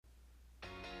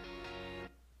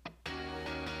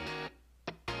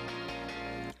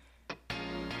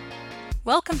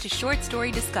Welcome to Short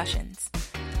Story Discussions,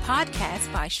 the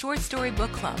podcast by Short Story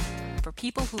Book Club for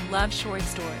people who love short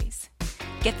stories.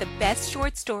 Get the best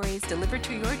short stories delivered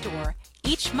to your door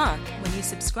each month when you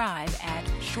subscribe at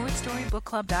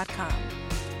shortstorybookclub.com.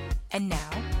 And now,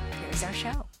 here's our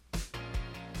show.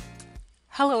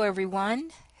 Hello,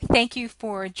 everyone. Thank you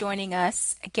for joining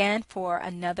us again for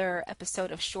another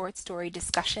episode of Short Story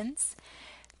Discussions.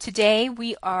 Today,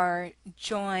 we are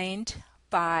joined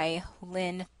by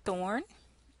Lynn Thorne,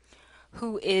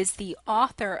 who is the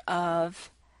author of,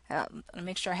 let me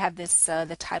make sure I have this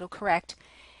the title correct,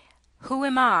 Who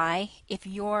Am I If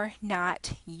You're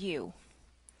Not You?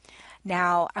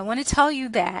 Now, I want to tell you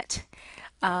that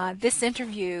this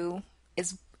interview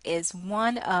is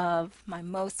one of my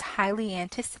most highly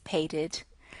anticipated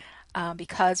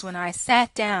because when I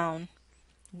sat down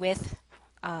with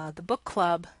the book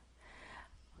club,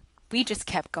 we just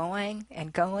kept going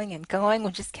and going and going.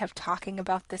 We just kept talking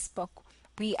about this book.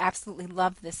 We absolutely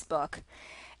love this book.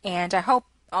 And I hope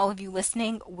all of you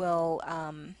listening will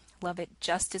love it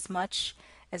just as much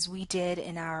as we did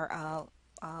in our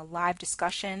live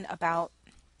discussion about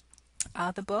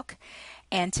the book.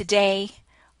 And today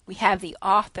we have the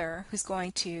author who's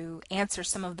going to answer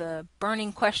some of the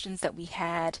burning questions that we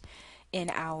had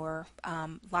in our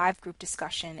live group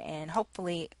discussion. And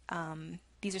hopefully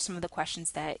these are some of the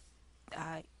questions that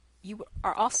you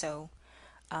are also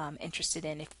interested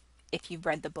in if you've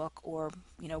read the book or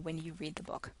when you read the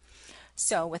book.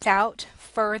 So without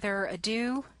further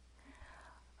ado,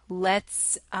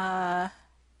 let's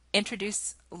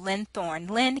introduce Lynn Thorne.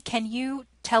 Lynn, can you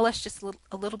tell us just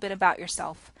a little bit about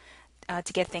yourself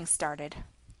to get things started?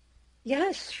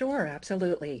 Yes, sure,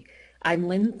 absolutely. I'm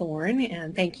Lynn Thorne,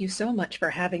 and thank you so much for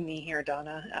having me here,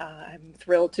 Donna. I'm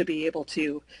thrilled to be able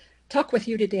to talk with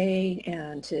you today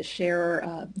and to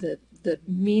share the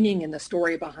meaning and the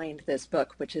story behind this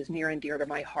book, which is near and dear to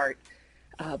my heart.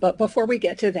 But before we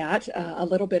get to that, a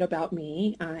little bit about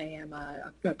me. I am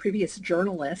a previous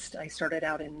journalist. I started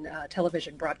out in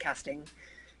television broadcasting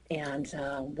and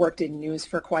worked in news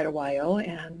for quite a while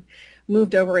and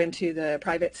moved over into the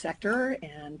private sector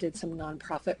and did some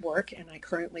nonprofit work. And I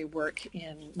currently work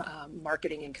in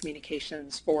marketing and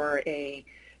communications for a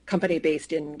company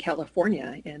based in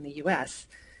California in the U.S.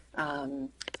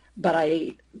 But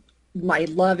my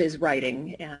love is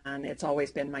writing, and it's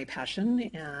always been my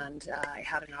passion. And I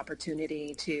had an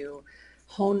opportunity to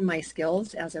hone my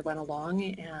skills as I went along,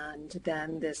 and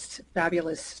then this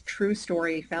fabulous true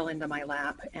story fell into my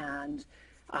lap, and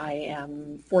I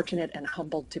am fortunate and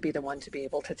humbled to be the one to be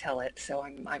able to tell it. So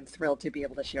I'm thrilled to be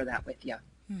able to share that with you.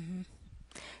 Mm-hmm.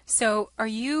 So are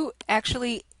you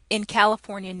actually in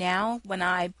California now? When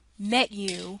I met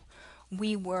you,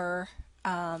 we were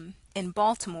in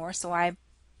Baltimore, so I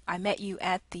met you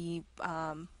at the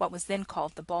what was then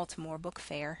called the Baltimore Book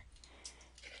Fair.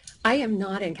 I am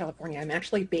not in California. I'm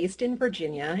actually based in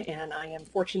Virginia, and I am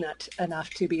fortunate enough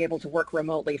to be able to work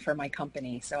remotely for my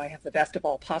company. So I have the best of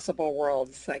all possible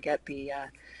worlds. I get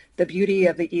the beauty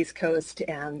of the East Coast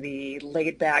and the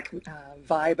laid back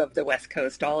vibe of the West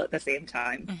Coast all at the same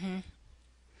time. Mm-hmm.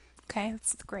 Okay,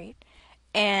 that's great.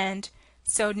 And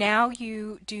so now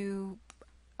you do,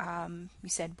 you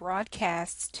said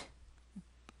broadcast,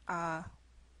 or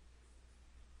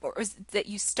is it that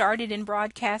you started in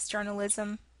broadcast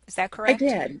journalism? Is that I correct?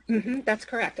 did. That's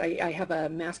correct. I have a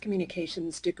mass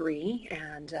communications degree,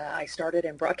 and I started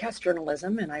in broadcast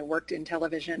journalism, and I worked in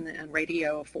television and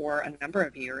radio for a number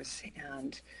of years.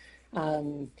 And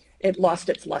it lost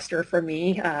its luster for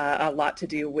me, a lot to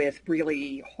do with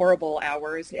really horrible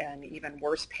hours and even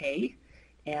worse pay.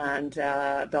 And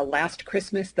the last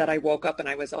Christmas that I woke up and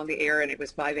I was on the air and it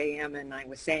was 5 a.m. and I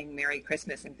was saying Merry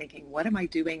Christmas and thinking, what am I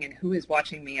doing and who is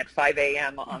watching me at 5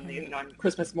 a.m. Mm-hmm. On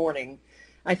Christmas morning?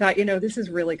 I thought, this is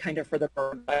really kind of for the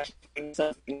bird,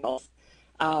 something else.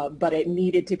 But it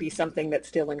needed to be something that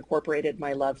still incorporated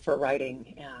my love for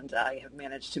writing, and I have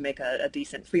managed to make a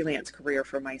decent freelance career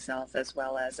for myself as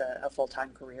well as a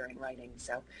full-time career in writing.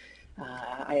 So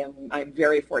I'm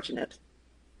very fortunate.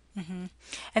 Mm-hmm.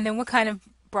 And then what kind of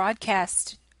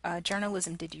broadcast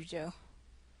journalism did you do?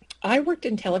 I worked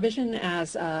in television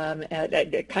as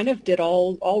I kind of did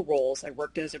all roles. I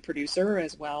worked as a producer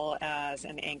as well as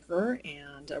an anchor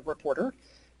and a reporter.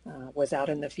 Was out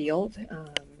in the field.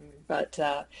 But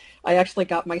I actually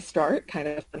got my start, kind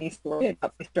of a funny story, I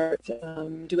got my start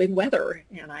doing weather,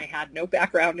 and I had no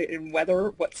background in weather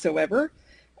whatsoever.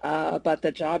 But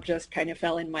the job just kind of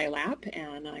fell in my lap,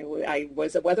 and I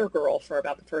was a weather girl for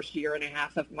about the first year and a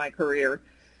half of my career.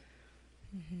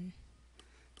 Mm-hmm.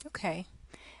 Okay.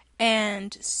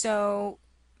 And so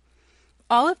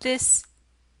all of this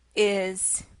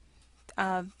is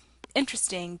uh,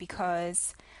 interesting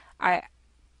because I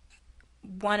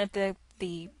one of the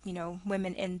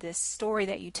women in this story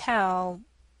that you tell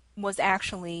was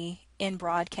actually in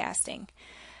broadcasting.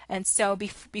 And so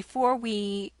before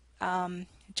we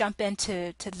jump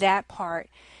into that part,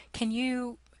 can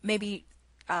you maybe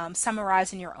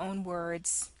summarize in your own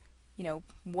words,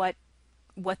 what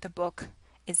the book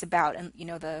is about, and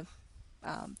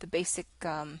the basic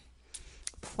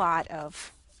plot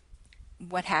of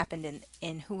what happened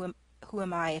in who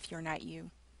am I if you're not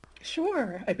you?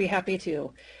 Sure, I'd be happy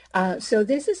to. So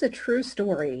this is a true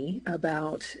story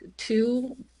about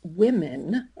two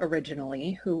women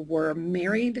originally who were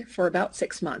married for about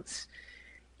 6 months,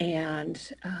 and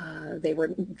they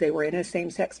were in a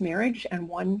same-sex marriage, and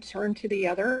one turned to the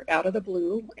other out of the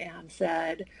blue and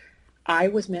said, "I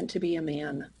was meant to be a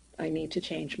man. I need to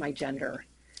change my gender."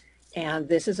 And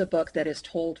this is a book that is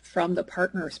told from the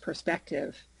partner's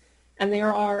perspective. And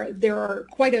there are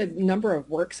quite a number of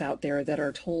works out there that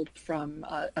are told from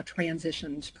a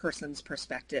transitioned person's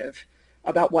perspective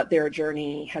about what their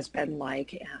journey has been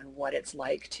like and what it's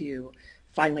like to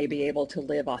finally be able to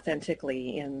live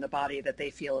authentically in the body that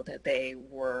they feel that they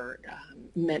were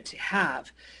meant to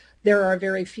have. There are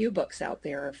very few books out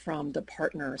there from the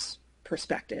partner's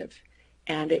perspective.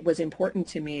 And it was important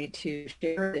to me to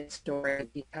share this story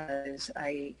because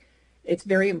it's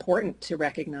very important to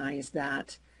recognize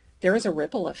that there is a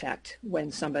ripple effect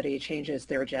when somebody changes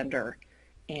their gender.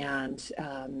 And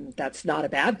that's not a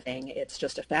bad thing. It's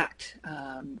just a fact.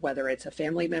 Whether it's a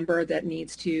family member that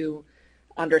needs to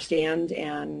understand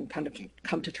and kind of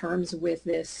come to terms with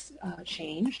this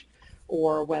change,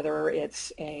 or whether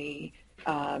it's a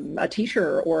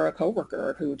teacher or a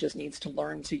coworker who just needs to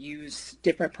learn to use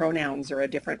different pronouns or a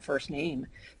different first name.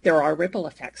 There are ripple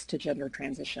effects to gender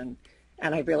transition.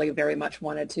 And I really very much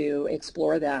wanted to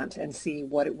explore that and see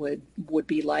what it would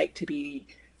be like to be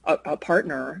a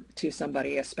partner to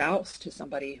somebody, a spouse to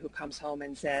somebody who comes home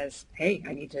and says, "Hey,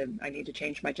 I need to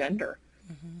change my gender."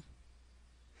 Mm-hmm.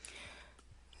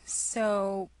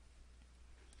 So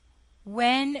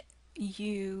when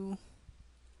you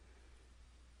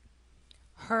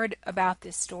heard about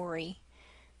this story,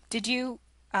 did you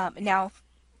now?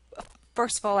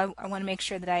 First of all, I want to make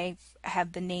sure that I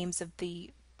have the names of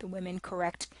the women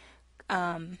correct.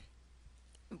 Um,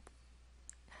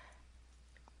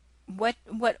 what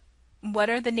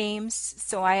are the names?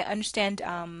 So I understand.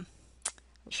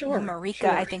 Sure, Marika,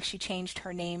 I sure. think she changed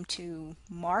her name to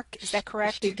Mark. Is that She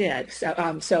correct? did.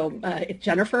 So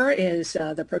Jennifer is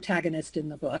the protagonist in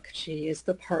the book. She is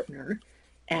the partner,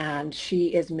 and she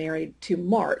is married to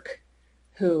Mark,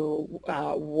 who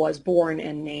was born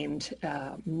and named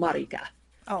Marika.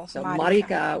 Oh, So Marika.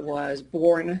 Marika was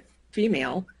born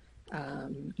female.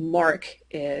 Mark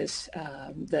is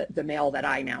the male that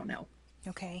I now know.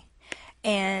 Okay.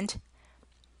 And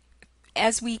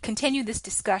as we continue this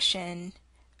discussion,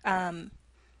 um,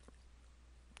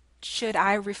 should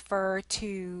I refer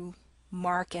to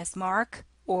Mark as Mark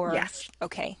or Yes,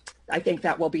 okay, I think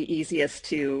that will be easiest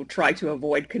to try to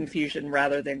avoid confusion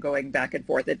rather than going back and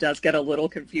forth. It does get a little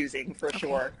confusing for okay,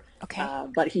 sure. okay,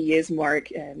 But he is Mark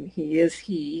and he is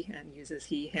he and uses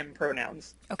he, him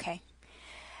pronouns. okay.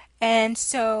 And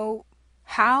so,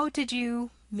 how did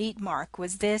you meet Mark?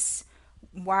 Was this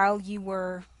while you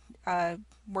were uh,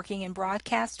 working in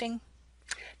broadcasting?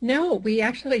 No, we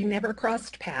actually never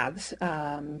crossed paths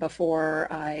before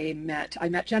I met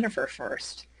Jennifer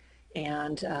first.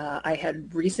 And I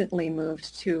had recently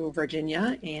moved to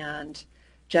Virginia, and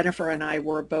Jennifer and I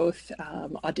were both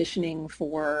auditioning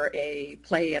for a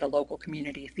play at a local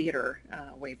community theater.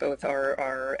 We both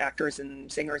are actors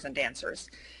and singers and dancers.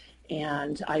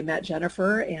 And I met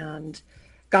Jennifer and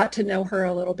got to know her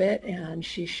a little bit, and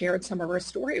she shared some of her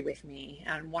story with me.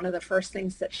 And one of the first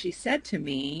things that she said to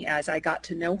me as I got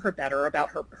to know her better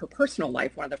about her personal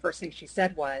life, one of the first things she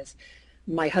said was,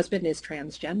 "My husband is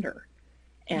transgender."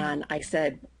 Mm, And I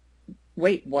said,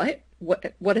 "Wait, what?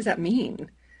 What does that mean?"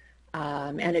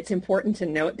 And it's important to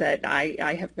note that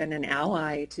I have been an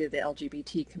ally to the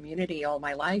LGBT community all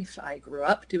my life. I grew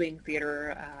up doing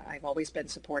theater. I've always been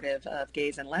supportive of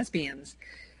gays and lesbians.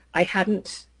 I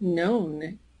hadn't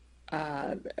known,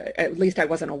 at least I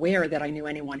wasn't aware that I knew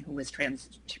anyone who was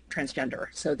transgender.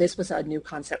 So this was a new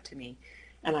concept to me.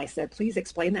 And I said, "Please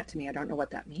explain that to me. I don't know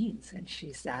what that means." And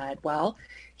she said, "Well,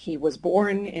 he was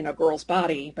born in a girl's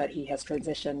body, but he has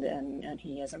transitioned and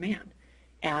he is a man."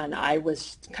 And I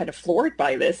was kind of floored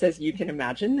by this, as you can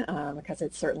imagine, because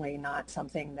it's certainly not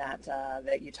something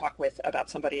that you talk with about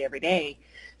somebody every day.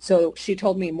 So she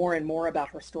told me more and more about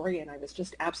her story, and I was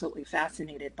just absolutely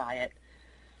fascinated by it.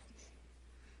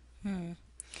 hmm.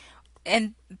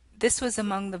 And this was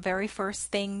among the very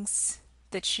first things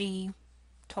that she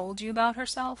told you about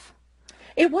herself?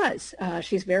 It was.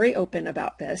 She's very open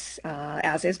about this,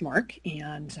 as is Mark,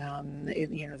 and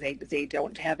they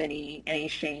don't have any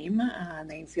shame, and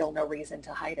they feel no reason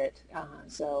to hide it.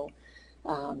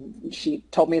 She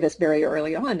told me this very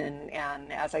early on,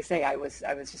 and as I say, I was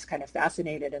just kind of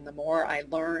fascinated, and the more I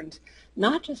learned,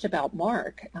 not just about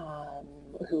Mark,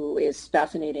 who is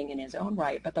fascinating in his own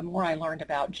right, but the more I learned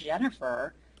about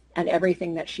Jennifer and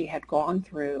everything that she had gone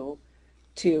through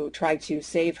to try to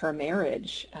save her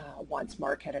marriage once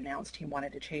Mark had announced he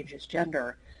wanted to change his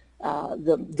gender,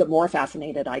 the more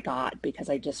fascinated I got because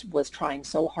I just was trying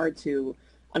so hard to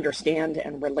understand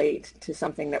and relate to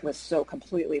something that was so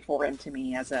completely foreign to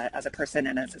me as a person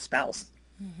and as a spouse.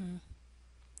 Mm-hmm.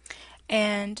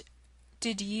 And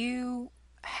did you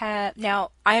have,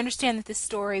 now I understand that this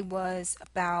story was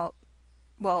about,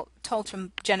 well, told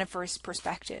from Jennifer's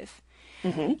perspective,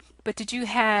 Hmm. but did you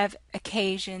have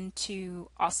occasion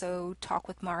to also talk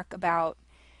with Mark about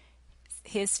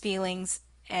his feelings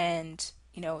and,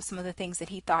 some of the things that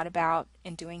he thought about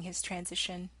in doing his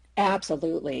transition?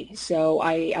 Absolutely. So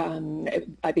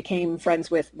I became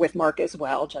friends with Mark as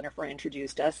well. Jennifer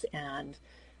introduced us, and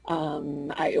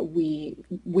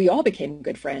we all became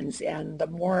good friends. And the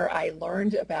more I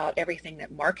learned about everything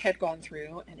that Mark had gone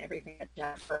through and everything that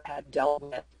Jennifer had dealt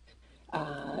with,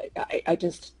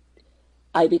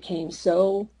 I became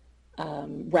so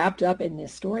wrapped up in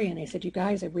this story. And I said, you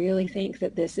guys, I really think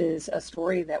that this is a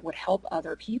story that would help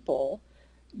other people.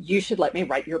 You should let me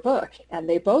write your book. And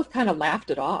they both kind of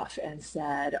laughed it off and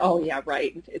said, oh yeah,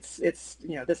 right. This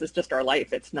is just our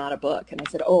life. It's not a book. And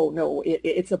I said, oh no,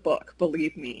 it's a book.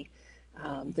 Believe me.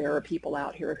 There are people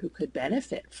out here who could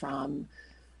benefit from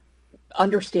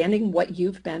understanding what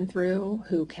you've been through,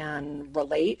 who can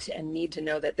relate and need to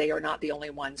know that they are not the only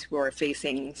ones who are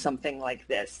facing something like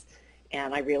this.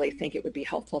 And I really think it would be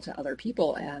helpful to other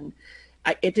people. And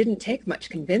it didn't take much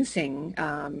convincing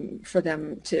for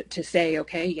them to say,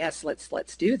 okay, yes,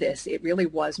 let's do this. It really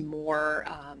was more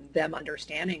them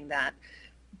understanding that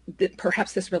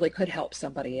perhaps this really could help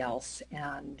somebody else,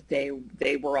 and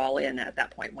they were all in at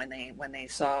that point when they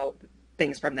saw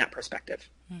things from that perspective.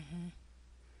 Mm-hmm.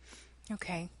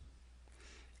 Okay.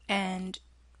 And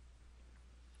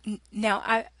now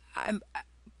I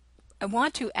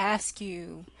want to ask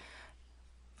you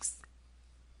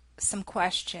some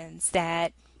questions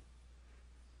that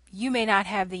you may not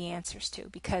have the answers to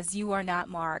because you are not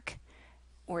Mark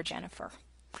or Jennifer.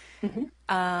 Hmm.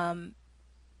 Um,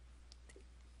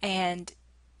 and,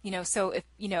 so if,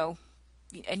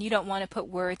 and you don't want to put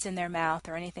words in their mouth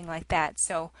or anything like that.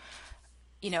 So,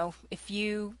 if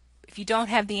you don't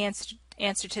have the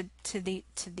answer to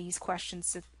these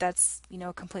questions, that's,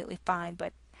 completely fine.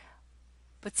 But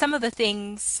some of the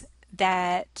things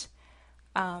that,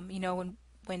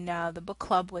 when the book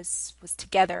club was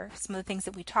together, some of the things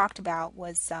that we talked about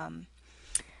was,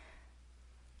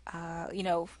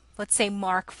 let's say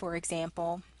Mark, for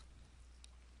example.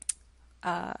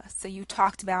 So you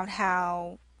talked about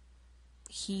how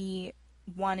he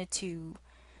wanted to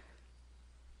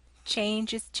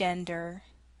change his gender,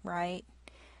 right?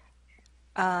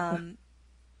 Um,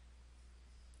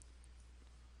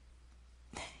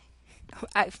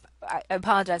 I, I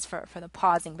apologize for the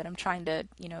pausing, but I'm trying to,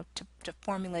 to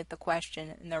formulate the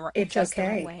question in It's just the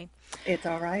right okay. way. It's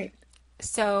all right.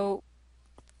 So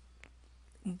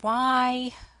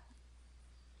why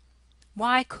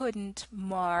why couldn't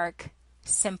Mark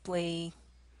simply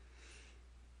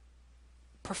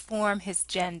perform his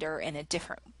gender in a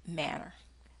different manner?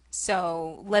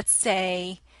 So let's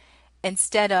say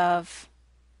instead of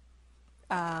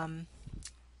um,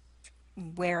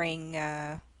 wearing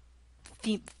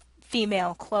fe-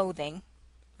 female clothing,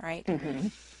 right? Hmm.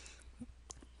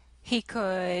 He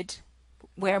could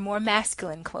wear more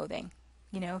masculine clothing.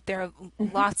 There are Hmm.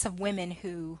 lots of women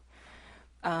who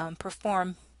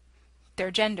perform their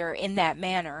gender in that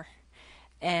manner.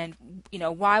 And,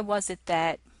 why was it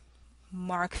that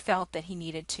Mark felt that he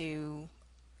needed to,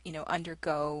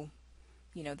 undergo,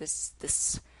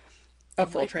 this A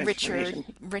full richer,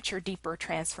 transformation. deeper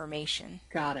transformation?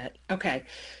 Got it. Okay.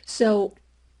 So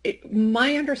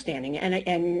my understanding,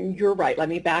 and you're right, let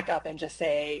me back up and just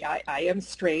say I am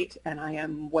straight and I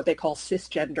am what they call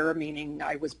cisgender, meaning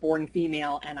I was born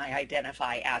female and I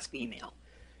identify as female.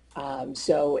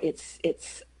 So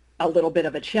it's a little bit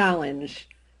of a challenge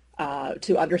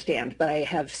to understand, but I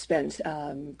have spent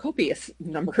copious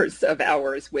numbers of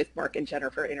hours with Mark and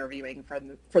Jennifer interviewing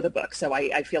for the book. So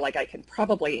I feel like I can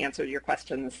probably answer your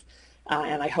questions,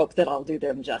 and I hope that I'll do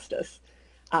them justice.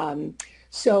 Um,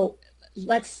 so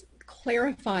let's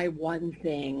clarify one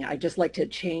thing. I just like to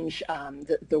change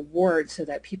the word so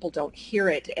that people don't hear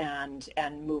it and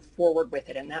move forward with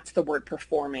it. And that's the word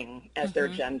performing as their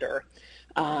Mm-hmm. gender.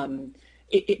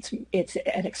 It's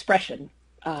an expression.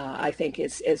 I think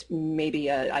is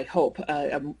maybe I hope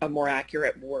a more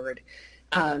accurate word.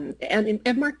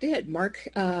 And Mark did. Mark,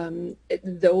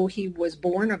 though he was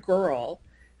born a girl,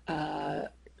 uh,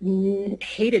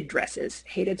 hated dresses,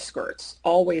 hated skirts,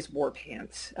 always wore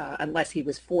pants, unless he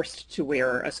was forced to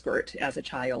wear a skirt as a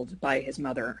child by his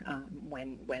mother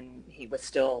when he was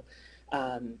still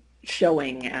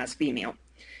showing as female.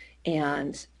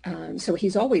 And so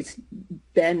he's always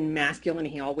been masculine.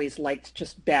 He always liked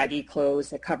just baggy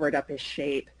clothes that covered up his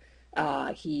shape.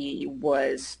 He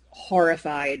was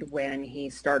horrified when he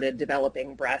started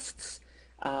developing breasts.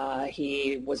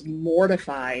 He was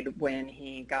mortified when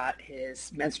he got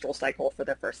his menstrual cycle for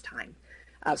the first time.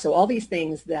 So all these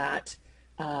things that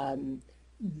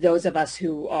those of us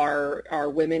who are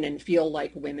women and feel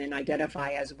like women,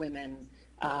 identify as women,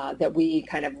 that we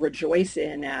kind of rejoice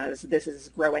in as this is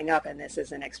growing up and this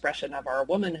is an expression of our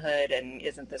womanhood and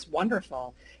isn't this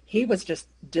wonderful, he was just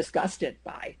disgusted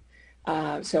by.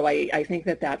 So I think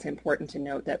that that's important to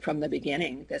note that from the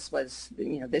beginning, this was,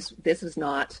 this is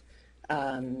not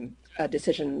a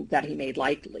decision that he made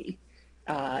lightly.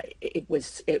 It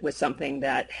was something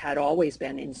that had always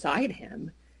been inside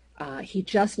him. He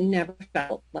just never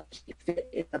felt like he fit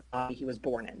in the body he was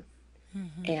born in.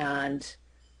 Mm-hmm. And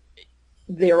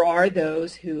there are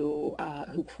those who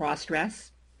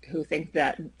cross-dress, who think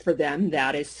that for them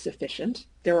that is sufficient.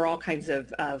 There are all kinds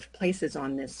of places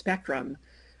on this spectrum.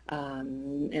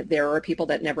 There are people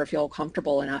that never feel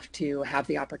comfortable enough to have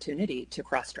the opportunity to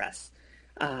cross-dress.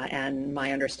 And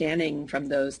my understanding from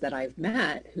those that I've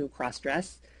met who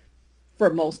cross-dress, for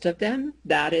most of them,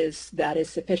 that is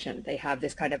sufficient. They have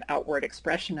this kind of outward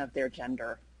expression of their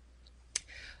gender.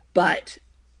 But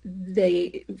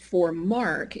for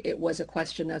Mark, it was a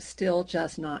question of still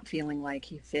just not feeling like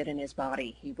he fit in his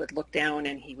body. He would look down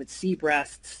and he would see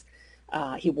breasts.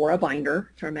 He wore a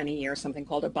binder for many years, something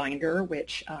called a binder,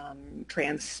 which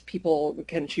trans people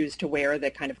can choose to wear,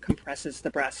 that kind of compresses the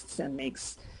breasts and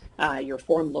makes your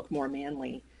form look more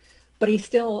manly. But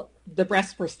the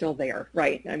breasts were still there,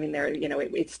 right? I mean,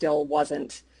 it still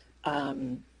wasn't,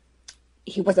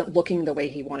 he wasn't looking the way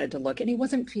he wanted to look, and he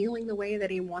wasn't feeling the way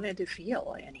that he wanted to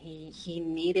feel. And he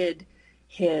needed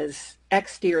his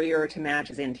exterior to match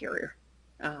his interior.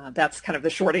 That's kind of the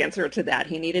short answer to that.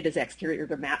 He needed his exterior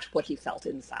to match what he felt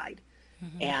inside.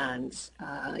 Mm-hmm.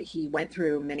 And he went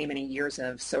through many, many years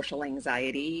of social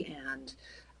anxiety and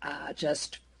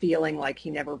just feeling like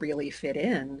he never really fit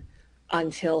in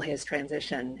until his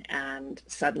transition. And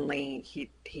suddenly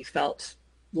he felt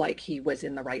like he was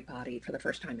in the right body for the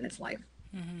first time in his life.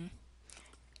 Mm-hmm.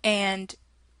 And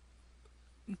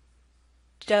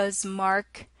does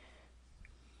Mark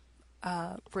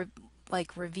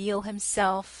reveal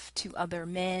himself to other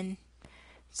men?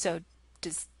 So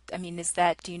do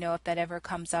you know if that ever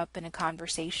comes up in a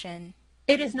conversation?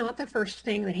 It is not the first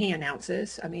thing that he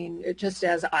announces. I mean, just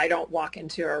as I don't walk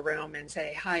into a room and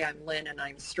say, "Hi, I'm Lynn and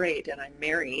I'm straight and I'm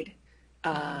married,"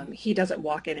 Mm-hmm. he doesn't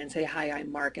walk in and say, "Hi,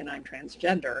 I'm Mark and I'm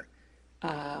transgender."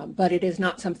 But it is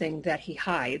not something that he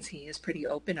hides. He is pretty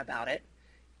open about it.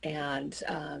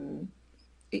 And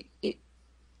it, it,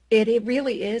 it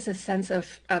really is a sense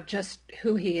of just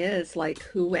who he is, like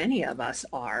who any of us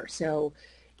are. So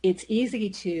it's easy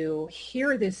to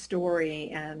hear this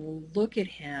story and look at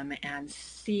him and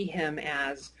see him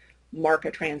as Mark,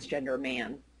 a transgender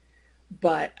man.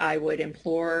 But I would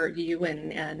implore you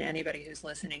and anybody who's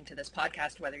listening to this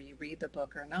podcast, whether you read the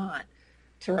book or not,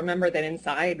 to remember that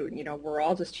inside, we're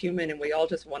all just human and we all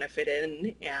just want to fit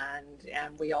in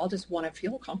and we all just want to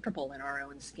feel comfortable in our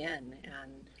own skin.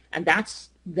 And that's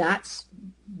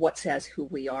what says who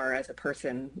we are as a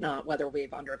person, not whether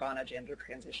we've undergone a gender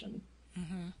transition.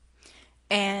 Mm-hmm.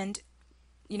 And,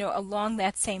 along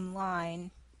that same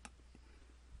line,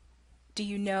 do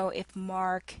you know if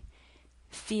Mark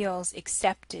feels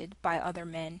accepted by other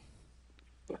men?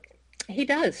 He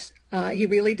does. He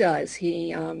really does.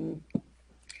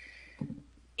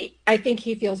 I think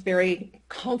he feels very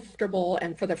comfortable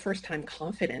and for the first time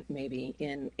confident maybe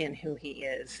in who he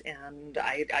is. And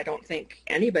I don't think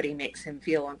anybody makes him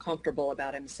feel uncomfortable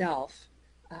about himself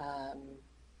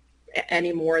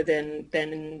any more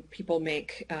than people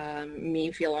make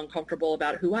me feel uncomfortable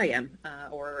about who I am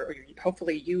or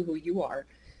hopefully you who you are.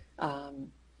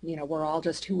 We're all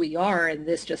just who we are, and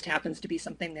this just happens to be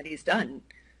something that he's done.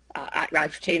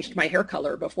 I've changed my hair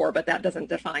color before, but that doesn't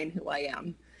define who I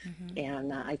am. Mm-hmm.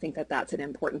 And I think that that's an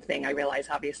important thing. I realize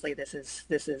obviously this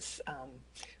is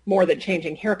more than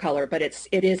changing hair color, but it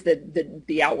is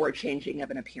the outward changing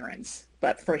of an appearance.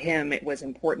 But for him, it was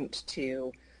important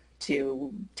to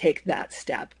take that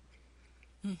step.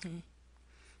 Mm-hmm.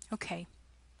 Okay.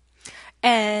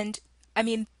 And I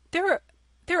mean, there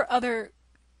are other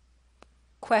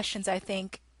questions I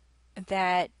think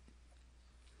that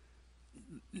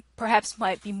perhaps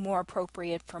might be more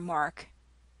appropriate for Mark.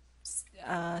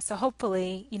 So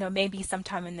hopefully, maybe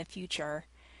sometime in the future,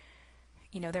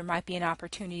 there might be an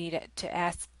opportunity to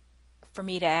ask for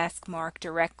me to ask Mark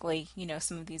directly,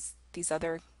 some of these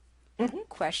other Hmm.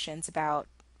 questions about,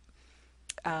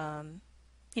 um,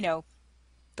 you know,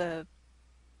 the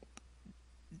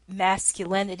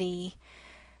masculinity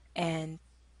and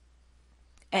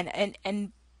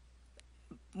and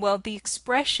well, the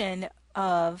expression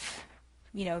of,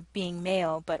 being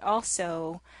male, but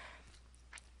also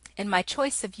in my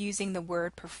choice of using the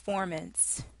word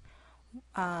performance,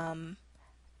 um,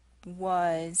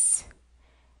 was,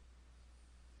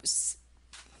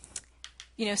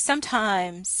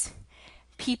 sometimes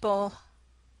people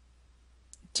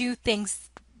do things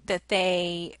that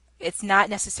it's not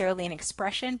necessarily an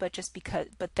expression, but just because,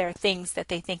 but they're things that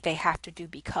they think they have to do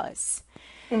because.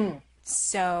 Mm.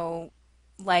 So,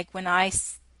 like when I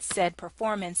said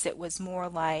performance, it was more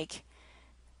like,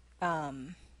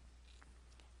 um,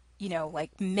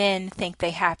 like men think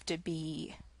they have to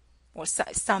be, or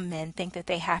some men think that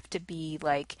they have to be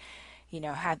like,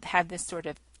 have this sort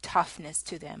of toughness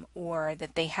to them, or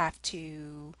that they have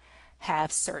to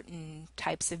have certain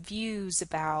types of views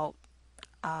about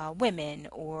women,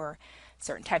 or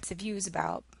certain types of views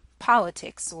about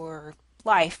politics or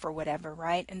life or whatever,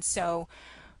 right? And so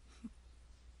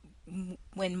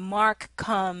when Mark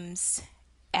comes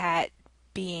at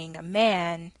being a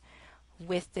man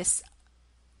with this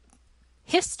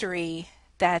history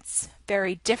that's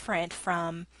very different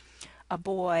from a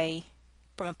boy,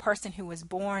 from a person who was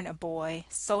born a boy,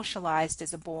 socialized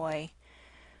as a boy,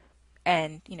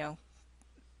 and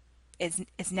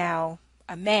is now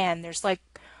a man. There's like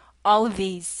all of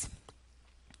these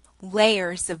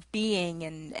layers of being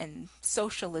and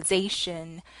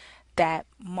socialization that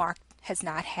Mark has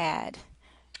not had.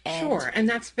 And Sure, and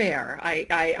that's fair.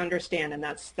 I understand, and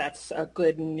that's a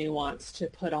good nuance to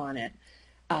put on it.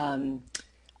 Um,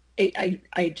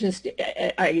 I just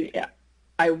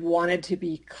I wanted to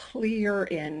be clear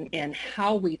in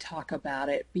how we talk about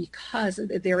it because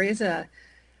there is a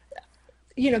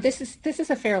this is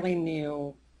a fairly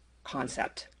new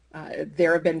concept.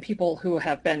 There have been people who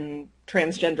have been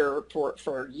transgender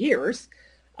for years,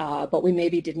 but we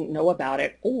maybe didn't know about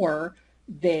it, or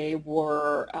they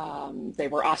were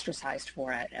ostracized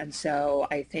for it. And so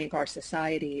I think our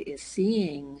society is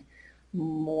seeing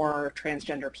more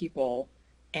transgender people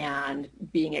and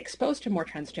being exposed to more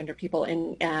transgender people,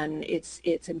 and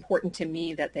it's important to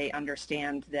me that they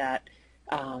understand that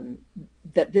um,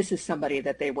 that this is somebody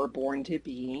that they were born to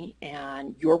be.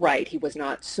 And you're right, he was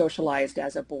not socialized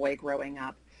as a boy growing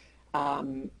up,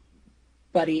 um,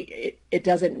 but it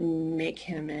doesn't make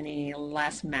him any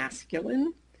less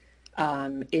masculine.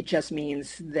 It just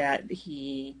means that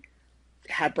he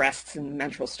had breasts and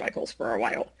menstrual cycles for a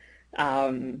while.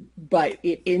 But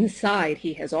inside,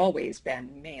 he has always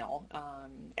been male.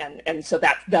 And so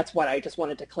that's what I just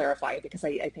wanted to clarify, because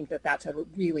I think that that's a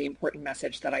really important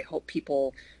message that I hope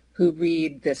people who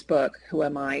read this book, Who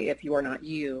Am I If You Are Not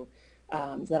You,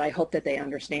 that I hope that they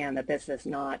understand that this is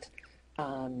not,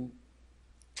 um,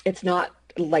 it's not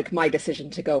like my decision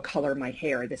to go color my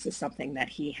hair. This is something that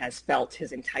he has felt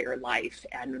his entire life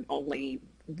and only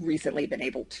recently been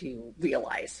able to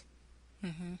realize.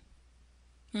 mm-hmm.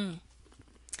 Mm,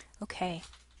 okay.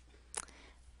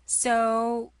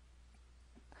 So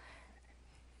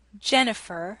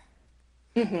Jennifer,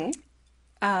 Hmm.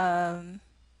 um,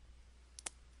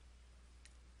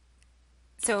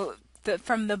 so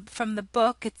from the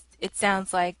book, it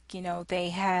sounds like they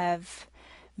have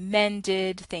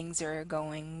mended, things are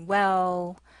going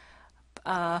well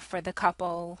for the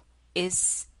couple.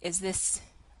 Is this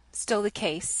still the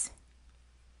case?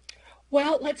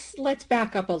 Well, let's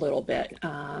back up a little bit.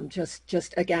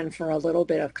 Just again for a little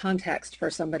bit of context for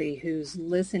somebody who's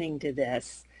listening to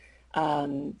this.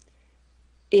 Um,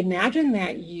 Imagine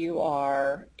that you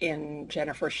are in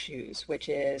Jennifer's shoes, which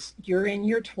is you're in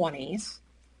your 20s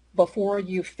before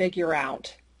you figure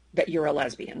out that you're a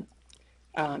lesbian.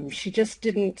 She just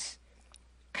didn't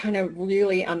kind of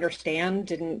really understand,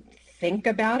 didn't think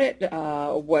about it,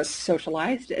 was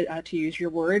socialized, to use your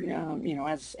word,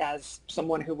 as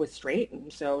someone who was straight,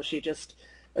 and so she just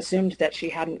assumed that she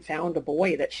hadn't found a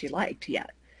boy that she liked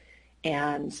yet.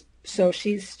 And so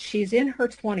she's in her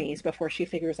 20s before she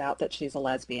figures out that she's a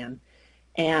lesbian.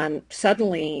 And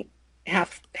suddenly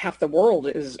half the world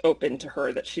is open to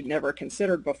her that she'd never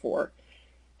considered before.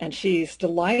 And she's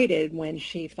delighted when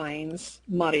she finds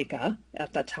Marika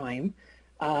at the time,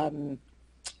 um,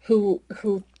 who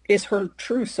is her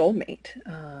true soulmate.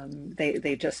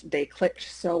 They clicked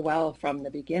so well from the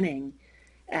beginning,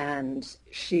 and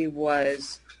she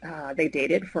was they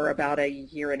dated for about a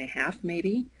year and a half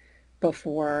maybe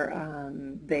before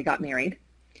they got married.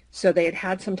 So they had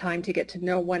had some time to get to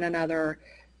know one another.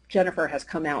 Jennifer has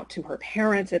come out to her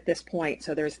parents at this point,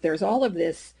 so there's all of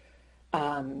this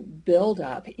build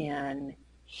up in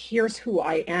here's who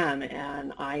I am,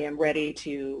 and I am ready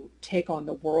to take on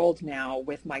the world now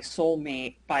with my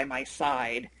soulmate by my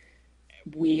side.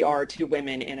 We are two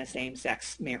women in a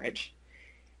same-sex marriage.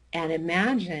 And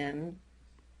imagine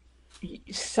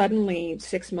suddenly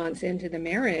 6 months into the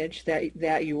marriage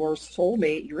that your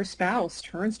soulmate, your spouse,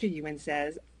 turns to you and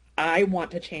says, I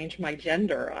want to change my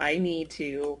gender. I need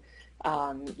to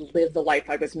live the life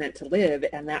I was meant to live,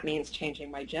 and that means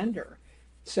changing my gender.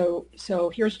 So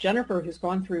here's Jennifer, who's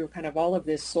gone through kind of all of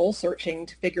this soul searching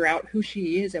to figure out who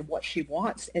she is and what she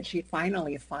wants, and she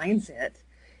finally finds it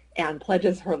and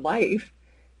pledges her life,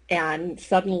 and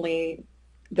suddenly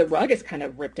the rug is kind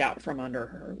of ripped out from under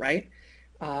her, right?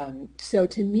 So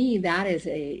to me, that is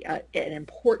an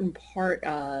important part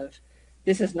of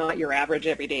this is not your average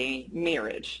everyday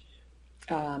marriage.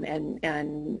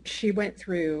 And she went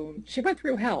through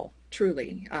hell,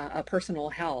 truly, a personal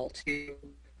hell to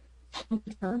come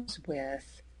to terms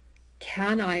with,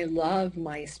 can I love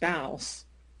my spouse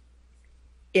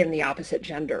in the opposite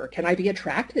gender? Can I be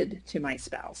attracted to my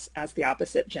spouse as the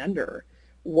opposite gender?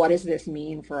 What does this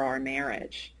mean for our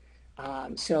marriage?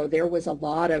 So there was a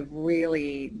lot of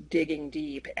really digging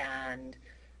deep and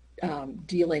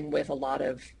dealing with a lot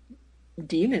of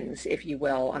demons, if you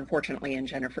will, unfortunately, in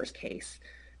Jennifer's case,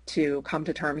 to come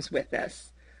to terms with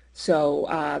this.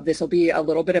 So this will be a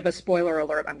little bit of a spoiler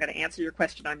alert. I'm going to answer your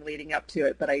question. I'm leading up to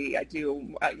it, but I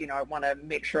do, I want to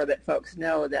make sure that folks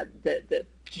know that the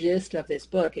gist of this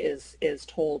book is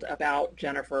told about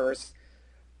Jennifer's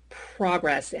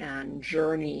progress and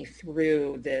journey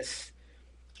through this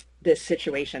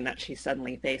situation that she's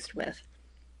suddenly faced with.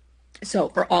 So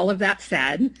for all of that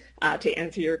said, to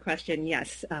answer your question,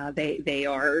 yes, they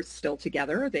are still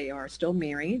together. They are still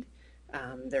married.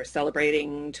 They're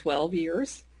celebrating 12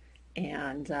 years,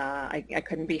 and I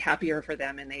couldn't be happier for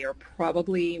them. And they are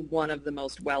probably one of the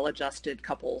most well-adjusted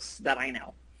couples that I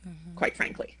know, quite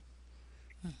frankly.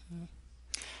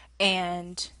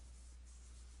 And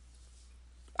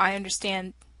I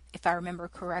understand, if I remember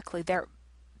correctly,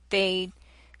 they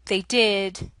they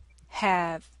did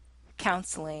have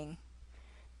counseling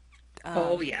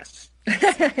Oh um, yes. to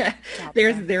help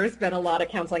There's them. there's been a lot of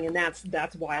counseling, and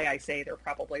that's why I say they're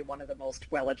probably one of the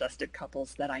most well-adjusted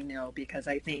couples that I know, because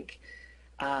I think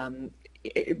um,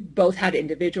 both had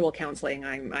individual counseling,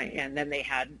 and then they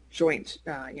had joint,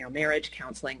 marriage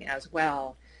counseling as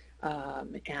well.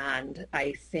 And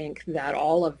I think that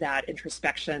all of that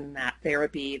introspection, that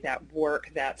therapy, that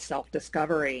work, that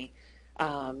self-discovery,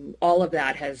 all of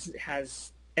that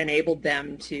has enabled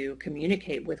them to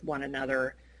communicate with one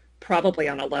another, probably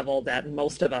on a level that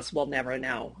most of us will never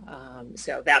know.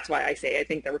 So that's why I say I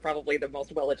think they're probably the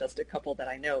most well-adjusted couple that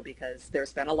I know, because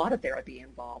there's been a lot of therapy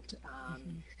involved.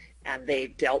 And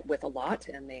they've dealt with a lot,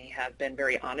 and they have been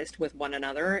very honest with one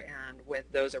another and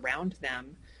with those around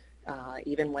them,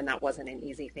 even when that wasn't an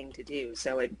easy thing to do.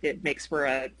 So it makes for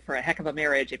a heck of a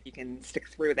marriage if you can stick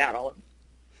through that all.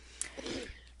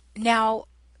 Now,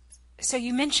 so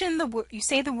you mentioned you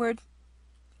say the word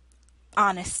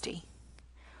honesty.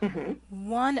 Mm-hmm.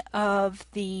 One of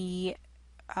the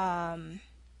um,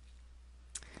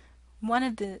 one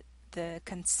of the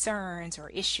concerns or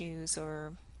issues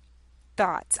or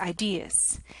thoughts,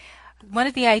 ideas. One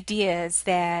of the ideas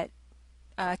that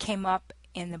came up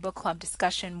in the book club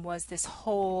discussion was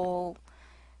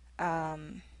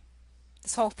um,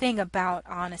 this whole thing about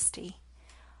honesty.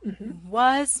 Mm-hmm.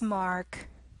 Was Mark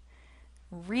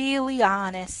really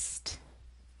honest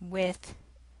with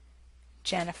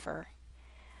Jennifer?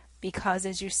 Because,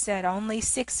 as you said, only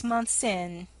 6 months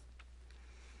in,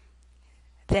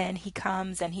 then he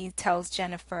comes and he tells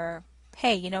Jennifer,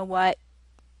 hey, you know what?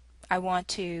 I want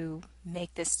to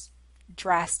make this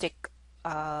drastic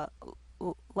uh,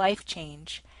 life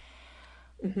change.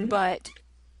 Mm-hmm. But,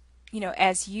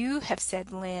 as you have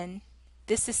said, Lynn,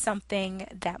 this is something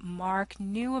that Mark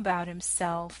knew about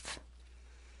himself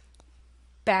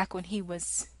back when he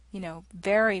was,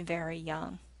 very, very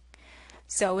young.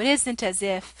 So it isn't as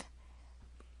if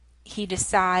he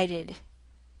decided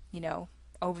you know,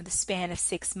 over the span of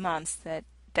 6 months that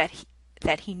he,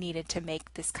 that he needed to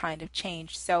make this kind of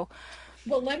change. So,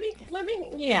 Well, let me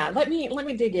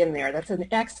dig in there. That's an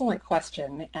excellent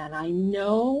question, and I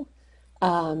know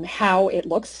how it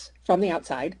looks from the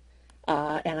outside,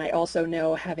 and I also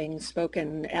know, having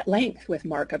spoken at length with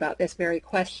Mark about this very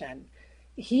question,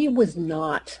 he was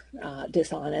not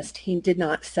dishonest. He did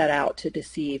not set out to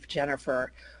deceive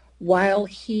Jennifer. While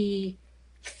he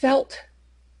felt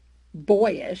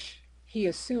boyish, he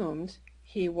assumed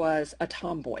he was a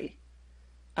tomboy.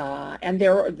 And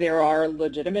there are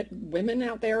legitimate women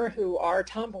out there who are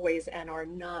tomboys and are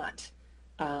not,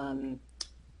 um,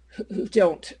 who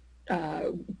don't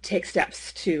take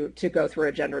steps to go through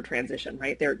a gender transition,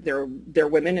 right? They're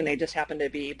women and they just happen to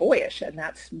be boyish, and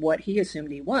that's what he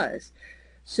assumed he was.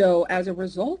 So as a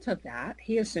result of that,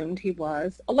 he assumed he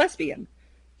was a lesbian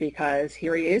because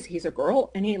here he is, he's a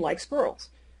girl and he likes girls.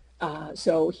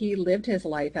 So he lived his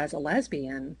life as a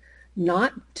lesbian,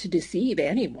 not to deceive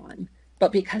anyone,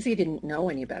 but because he didn't know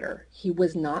any better. He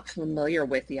was not familiar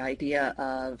with the idea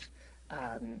of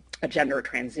a gender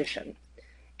transition.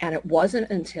 And it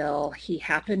wasn't until he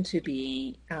happened to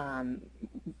be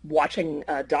watching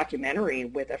a documentary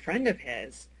with a friend of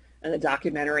his, and the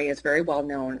documentary is very well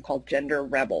known, called Gender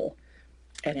Rebel,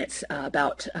 and it's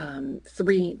about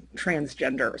three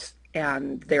transgenders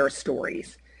and their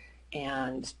stories.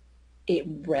 And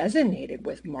it resonated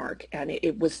with Mark, and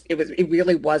it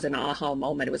really was an aha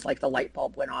moment. It was like the light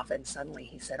bulb went off, and suddenly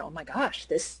he said, "Oh my gosh,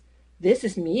 this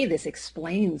is me. This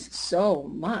explains so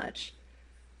much."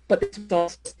 But this was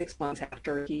also 6 months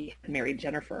after he had married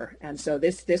Jennifer, and so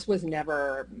this was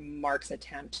never Mark's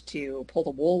attempt to pull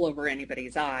the wool over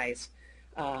anybody's eyes.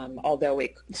 Although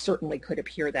it certainly could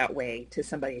appear that way to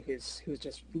somebody who's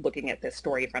just looking at this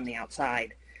story from the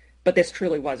outside. But this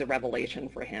truly was a revelation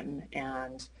for him,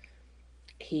 and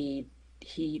he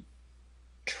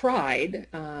tried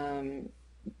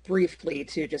briefly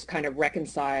to just kind of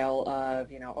reconcile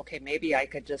of, okay, maybe I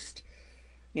can just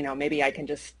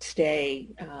stay,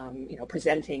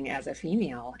 presenting as a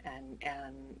female, and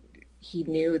he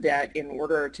knew that in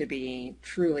order to be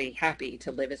truly happy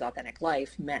to live his authentic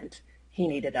life meant he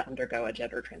needed to undergo a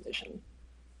gender transition.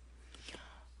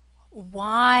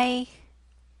 why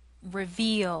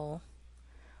reveal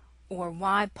or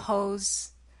why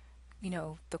pose,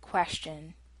 the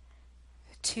question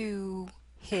to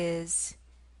his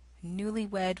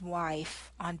newlywed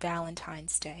wife on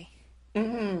Valentine's Day?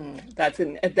 That's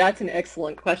an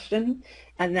excellent question,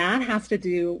 and that has to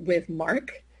do with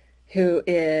Mark, who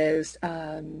is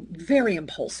very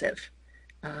impulsive.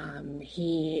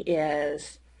 He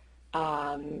is.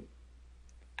 Um,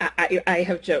 I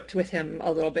have joked with him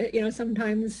a little bit.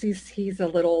 Sometimes he's a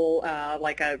little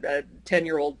like a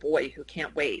 10-year-old boy who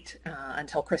can't wait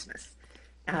until Christmas.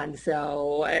 And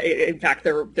so, in fact,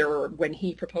 when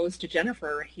he proposed to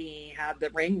Jennifer, he had the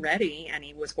ring ready and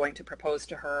he was going to propose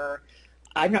to her.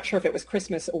 I'm not sure if it was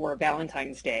Christmas or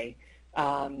Valentine's Day.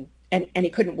 And he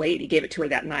couldn't wait. He gave it to her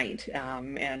that night.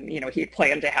 And, he had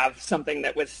planned to have something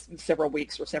that was several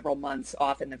weeks or several months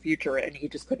off in the future, and he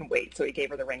just couldn't wait. So he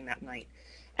gave her the ring that night.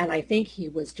 And I think he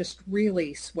was just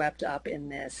really swept up in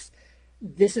this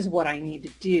is what I need to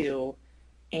do.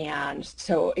 And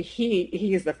so he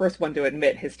is the first one to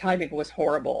admit his timing was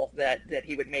horrible, that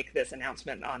he would make this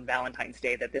announcement on Valentine's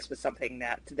Day, that this was something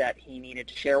that he needed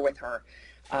to share with her.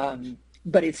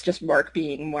 But it's just Mark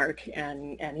being Mark,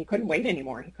 and he couldn't wait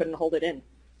anymore. He couldn't hold it in.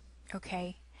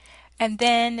 Okay. And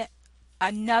then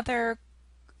another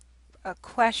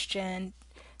question.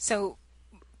 So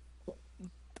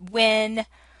when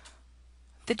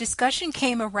the discussion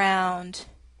came around,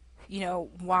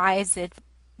 why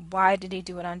did he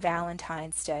do it on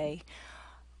Valentine's Day?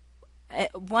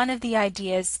 One of the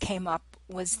ideas came up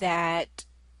was that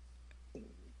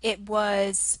it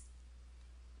was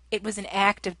it was an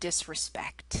act of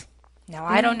disrespect. Now,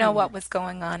 I don't know what Mm. was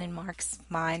going on in Mark's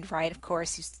mind, right? Of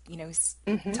course, he's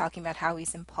Hmm. talking about how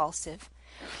he's impulsive.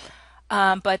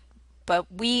 But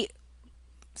we,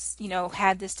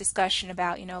 had this discussion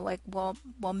about, like, well,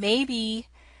 maybe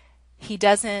he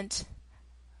doesn't,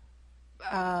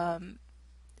 um,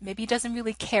 maybe he doesn't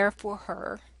really care for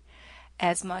her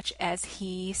as much as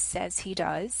he says he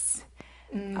does.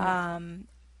 Mm. Um,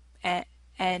 and,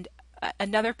 and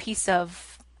another piece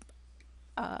of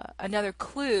another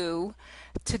clue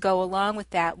to go along with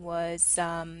that was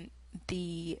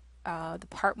the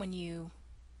part when you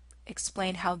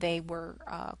explain how they were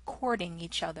courting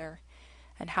each other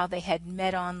and how they had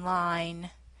met online,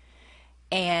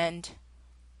 and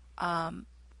um,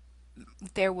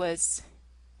 there was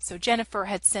so Jennifer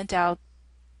had sent out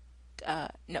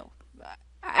no,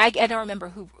 I don't remember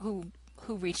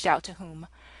who reached out to whom,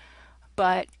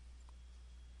 but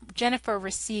Jennifer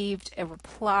received a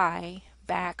reply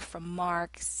back from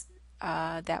Mark's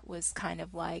that was kind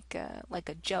of like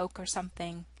a joke or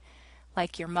something,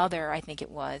 like your mother, I think it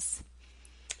was.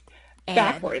 And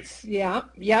Backwards. Yeah.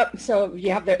 Yep. So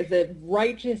you have the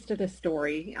right gist of the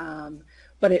story.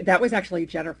 But that was actually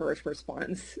Jennifer's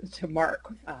response to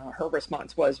Mark. Her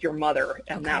response was your mother.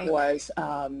 And okay,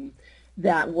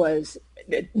 that was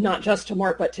not just to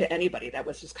Mark, but to anybody. That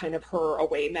was just kind of her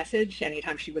away message.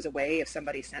 Anytime she was away, if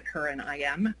somebody sent her an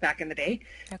IM back in the day,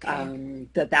 okay,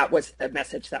 that was the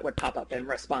message that would pop up in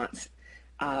response.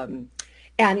 Um,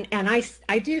 and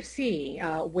I do see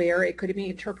where it could be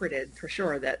interpreted for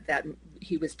sure that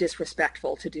he was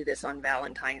disrespectful to do this on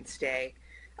Valentine's Day.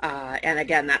 And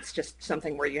again, that's just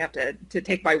something where you have to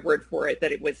take my word for it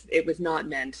that it was not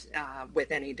meant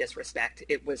with any disrespect.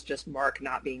 It was just Mark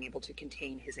not being able to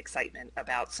contain his excitement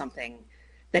about something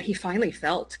that he finally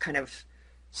felt kind of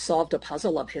solved a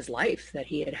puzzle of his life that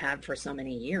he had had for so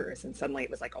many years. And suddenly it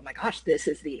was like, oh my gosh, this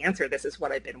is the answer. This is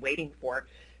what I've been waiting for.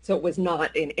 So it was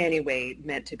not in any way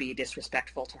meant to be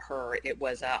disrespectful to her. It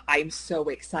was, I'm so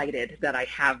excited that I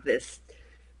have this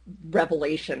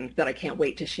revelation that I can't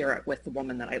wait to share it with the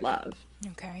woman that I love.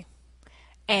 okay.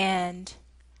 And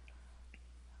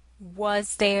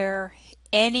was there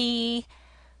any,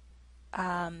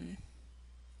 um,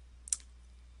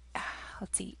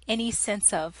 let's see, any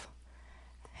sense of,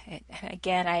 and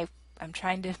again, I'm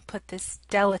trying to put this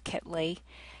delicately,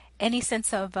 any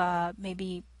sense of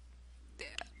maybe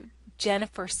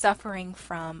Jennifer suffering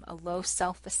from a low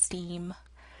self-esteem,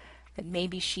 that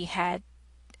maybe she had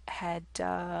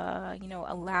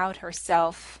allowed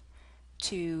herself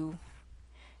to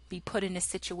be put in a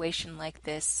situation like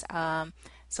this.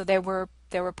 So there were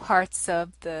parts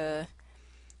of the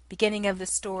beginning of the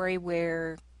story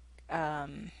where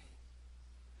um,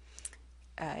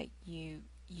 you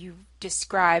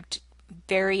described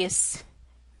various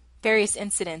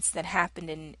incidents that happened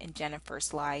in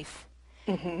Jennifer's life,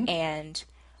 Mm-hmm. and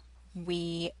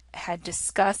we had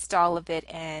discussed all of it,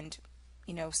 and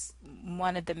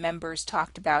one of the members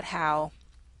talked about how,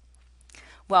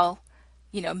 well,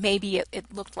 maybe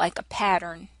it looked like a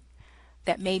pattern,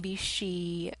 that maybe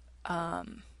she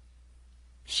allowed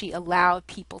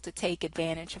people to take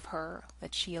advantage of her,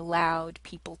 that she allowed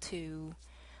people to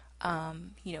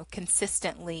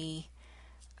consistently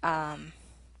um,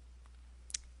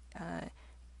 uh,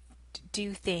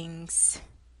 do things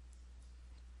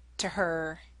to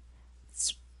her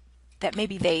that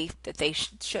maybe they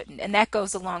shouldn't, and that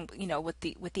goes along with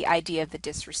the idea of the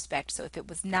disrespect. So if it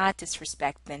was not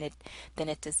disrespect, then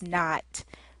it does not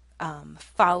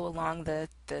follow along the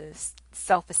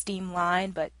self-esteem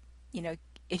line. But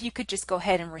if you could just go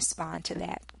ahead and respond to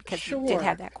that, because you did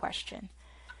have Sure. that question.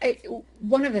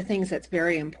 One of the things that's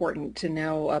very important to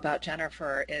know about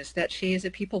Jennifer is that she is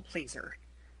a people pleaser.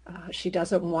 She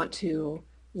doesn't want to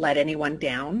let anyone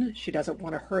down. She doesn't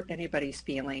want to hurt anybody's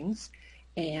feelings.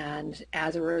 And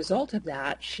as a result of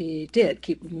that, she did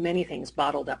keep many things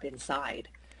bottled up inside.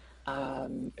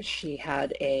 She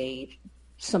had a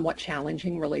somewhat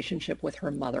challenging relationship with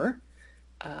her mother.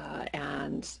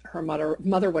 And her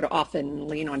mother would often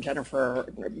lean on Jennifer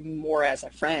more as a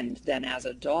friend than as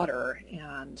a daughter.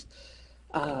 And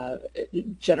uh,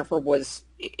 Jennifer was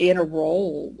in a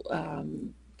role,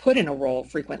 put in a role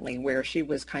frequently where she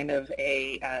was kind of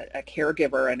a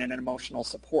caregiver and an emotional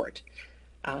support.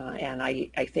 And I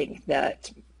think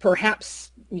that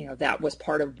perhaps, that was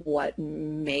part of what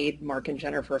made Mark and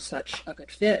Jennifer such a good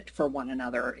fit for one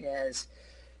another is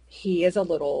he is a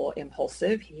little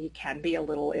impulsive. He can be a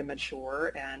little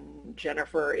immature. And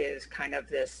Jennifer is kind of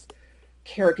this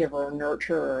caregiver,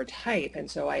 nurturer type. And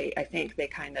so I think they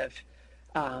kind of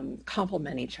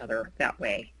complement each other that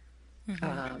way.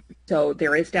 Hmm. So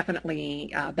there is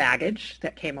definitely baggage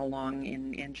that came along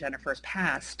in Jennifer's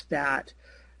past that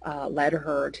led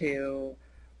her to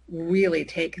really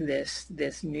take this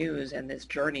news and this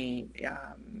journey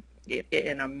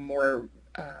in a more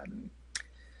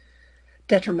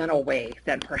detrimental way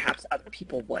than perhaps other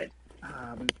people would.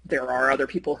 There are other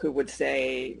people who would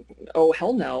say, oh,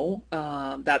 hell no,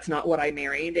 that's not what I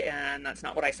married and that's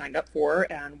not what I signed up for,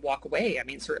 and walk away. I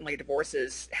mean, certainly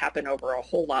divorces happen over a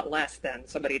whole lot less than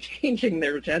somebody changing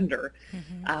their gender.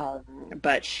 Hmm. Um,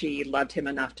 but she loved him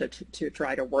enough to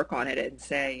try to work on it and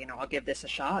say, I'll give this a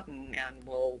shot and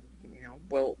we'll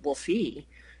see.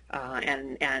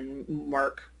 And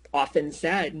Mark often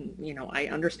said, I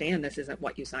understand this isn't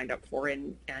what you signed up for,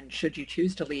 and should you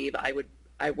choose to leave,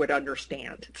 I would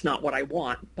understand. It's not what I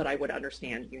want, but I would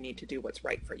understand you need to do what's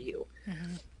right for you.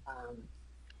 Hmm. Um,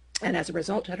 And as a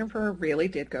result, Jennifer really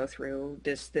did go through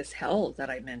this hell that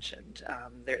I mentioned.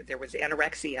 There was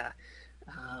anorexia,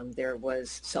 there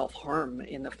was self-harm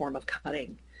in the form of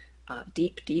cutting,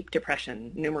 deep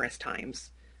depression numerous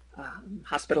times,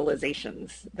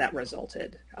 hospitalizations that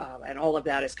resulted, and all of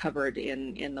that is covered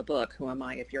in the book. Who Am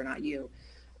I If You're Not You?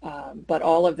 But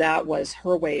all of that was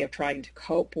her way of trying to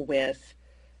cope with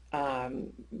um,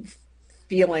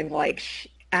 feeling like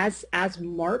as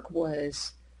Mark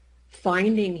was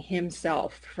finding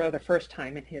himself for the first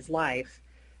time in his life,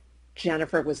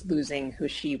 Jennifer was losing who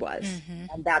she was. Mm-hmm.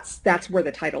 And that's where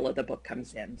the title of the book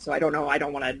comes in. So I don't know. I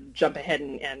don't want to jump ahead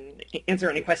and answer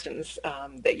any questions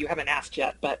that you haven't asked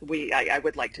yet, but I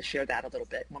would like to share that a little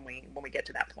bit when we get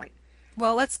to that point.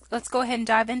 Well, let's go ahead and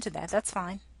dive into that. That's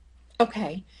fine.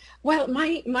 Okay. Well,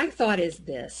 my thought is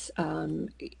this.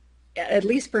 At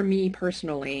least for me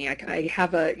personally, I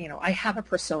have I have a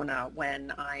persona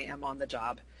when I am on the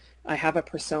job. I have a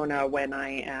persona when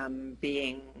I am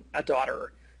being a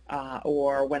daughter,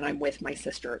 or when I'm with my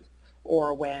sister,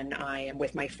 or when I am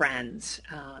with my friends.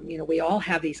 We all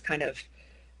have these kind of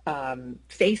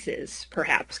faces,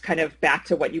 perhaps, kind of back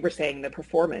to what you were saying, the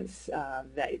performance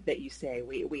that you say.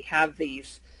 We have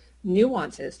these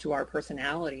nuances to our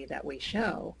personality that we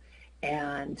show,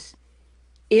 and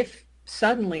if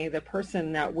suddenly the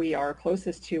person that we are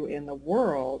closest to in the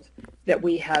world that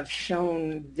we have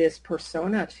shown this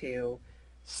persona to,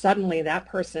 suddenly that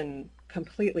person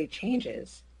completely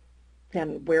changes,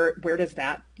 then where does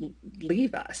that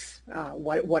leave us?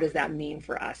 What does that mean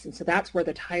for us? And so that's where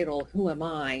the title "Who Am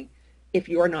I If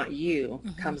You're Not You"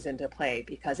 Mm-hmm. comes into play,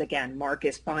 because again, Mark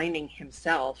is finding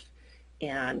himself,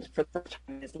 and for the first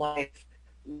time in his life,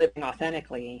 living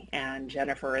authentically, and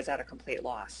Jennifer is at a complete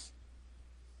loss.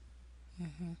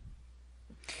 Mm-hmm.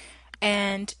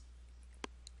 And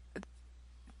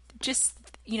just,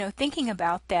 thinking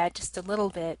about that just a little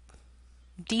bit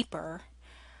deeper,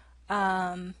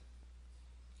 um,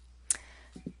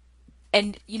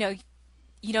 and, you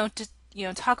don't just,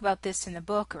 talk about this in the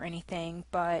book or anything,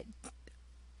 but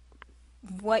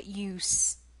what you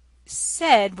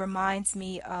said reminds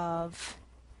me of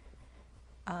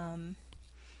um,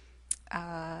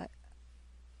 uh,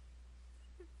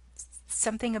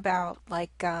 something about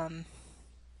like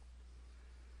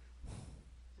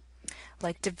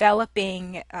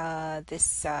developing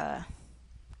this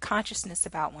consciousness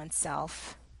about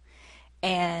oneself,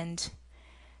 and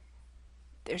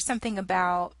there's something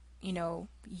about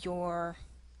your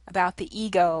about the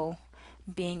ego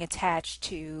being attached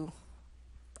to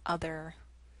other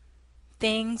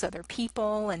things, other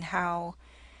people, and how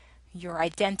your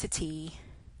identity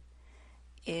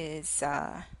is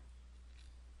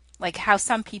like how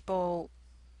some people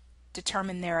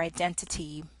determine their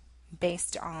identity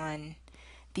based on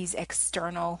these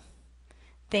external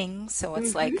things. So it's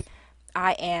Mm-hmm. like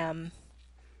I am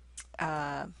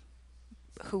uh,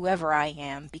 whoever I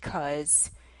am because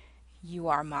you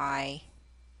are my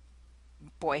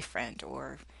boyfriend,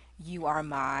 or you are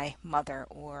my mother,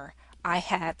 or I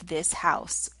have this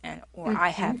house, and or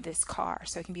I Mm-hmm. have this car.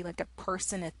 So it can be like a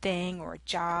person, a thing, or a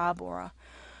job, or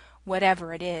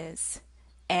whatever it is.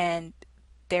 And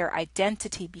their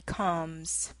identity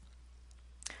becomes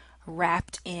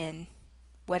wrapped in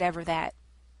whatever that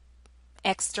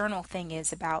external thing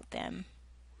is about them.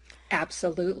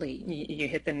 Absolutely. You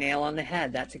hit the nail on the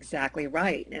head. That's exactly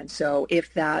right. And so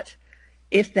if that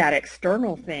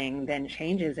external thing then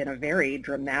changes in a very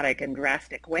dramatic and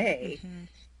drastic way,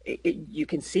 Mm-hmm. you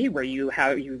can see where how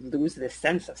you lose this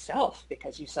sense of self,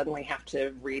 because you suddenly have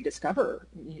to rediscover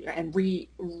and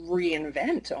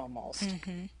reinvent almost.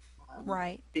 Mm-hmm. Um,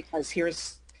 Right. because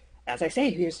as I say,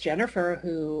 here's Jennifer,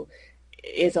 who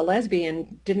is a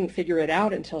lesbian, didn't figure it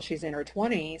out until she's in her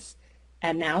 20s.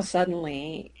 And now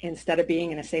suddenly, instead of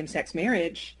being in a same-sex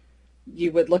marriage,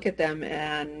 you would look at them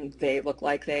and they look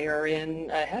like they are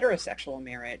in a heterosexual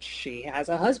marriage. She has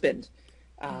a husband.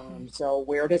 Mm-hmm. So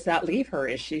where does that leave her?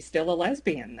 Is she still a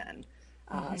lesbian then?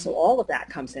 Mm-hmm. So all of that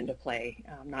comes into play,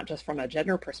 not just from a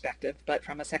gender perspective, but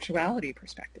from a sexuality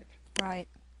perspective. Right.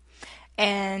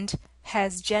 And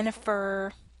has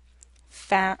Jennifer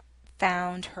fa-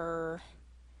 found her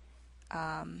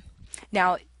um,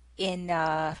 now in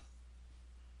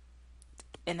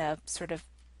in a sort of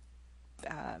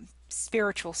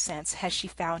spiritual sense? Has she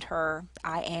found her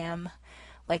I am,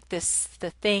 like this the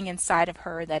thing inside of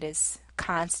her that is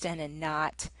constant and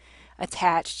not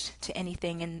attached to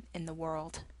anything in the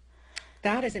world?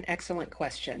 That is an excellent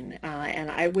question. And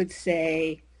I would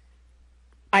say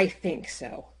I think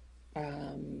so.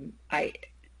 I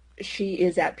She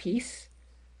is at peace.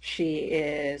 She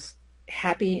is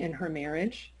happy in her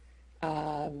marriage.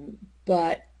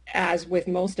 But as with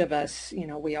most of us,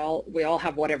 we all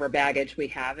have whatever baggage we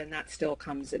have, and that still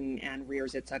comes and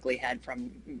rears its ugly head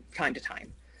from time to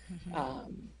time.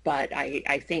 Mm-hmm. But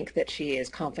I think that she is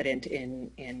confident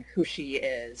in who she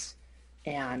is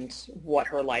and what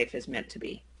her life is meant to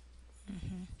be.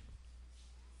 Mm-hmm.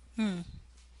 Hmm.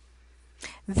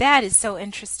 That is so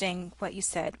interesting what you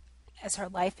said, as her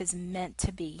life is meant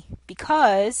to be,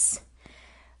 because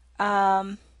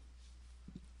um,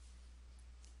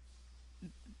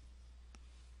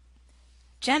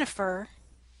 Jennifer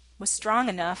was strong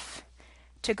enough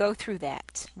to go through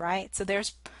that, right? So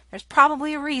there's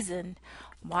probably a reason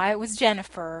why it was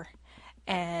Jennifer,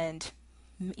 and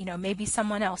maybe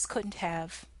someone else couldn't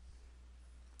have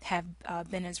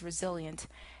been as resilient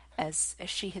as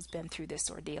she has been through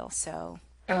this ordeal. So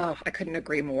Oh, I couldn't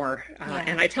agree more. yeah.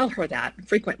 And I tell her that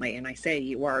frequently, and I say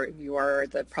you are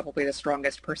the probably the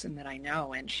strongest person that I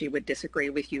know, and she would disagree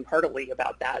with you heartily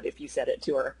about that if you said it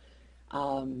to her.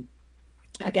 Um,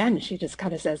 Again, she just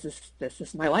kind of says this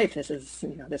is my life. This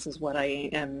is what I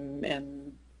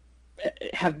am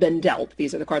have been dealt.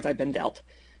 These are the cards I've been dealt.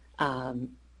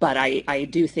 But I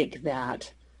do think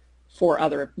that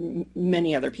for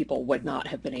many other people would not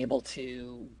have been able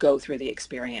to go through the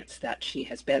experience that she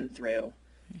has been through,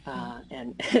 Hmm.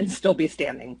 and still be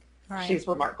standing. Right. She's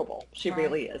remarkable. She Right.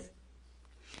 really is.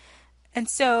 And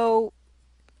so,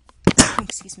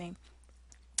 excuse me.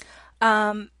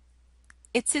 Um,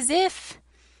 it's as if,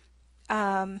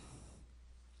 um,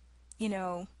 you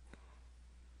know,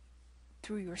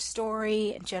 through your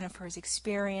story and Jennifer's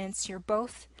experience,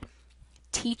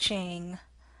 teaching,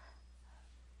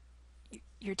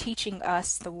 you're teaching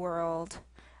us, the world,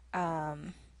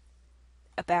 um,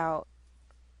 about,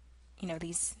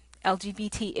 these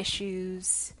LGBT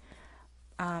issues,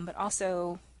 but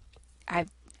also I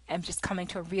am just coming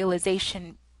to a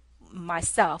realization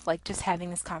myself, like just having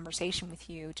this conversation with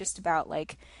you, just about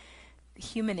like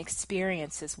human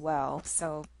experience as well.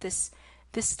 So this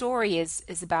story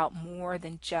is about more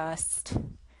than just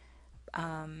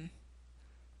um,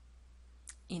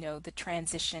 the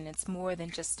transition. It's more than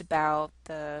just about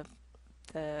the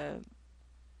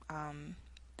um,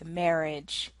 the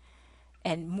marriage,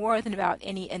 and more than about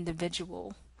any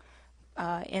individual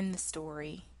in the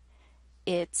story.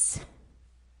 It's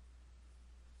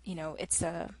it's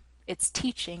it's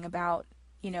teaching about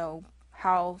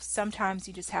how sometimes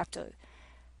you just have to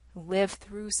live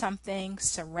through something,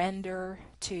 surrender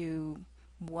to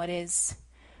what is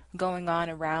going on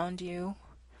around you.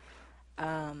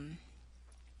 Um,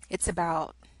 it's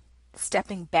about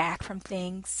stepping back from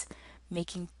things,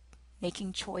 making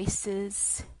making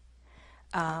choices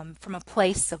from a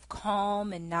place of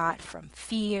calm and not from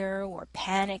fear or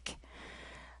panic.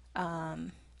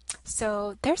 Um,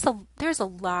 so there's a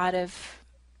lot of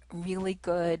really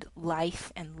good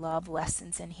life and love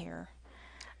lessons in here.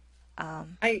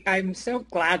 Um, I'm so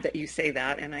glad that you say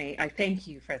that, and I thank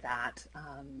you for that.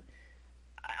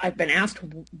 I've been asked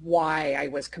why I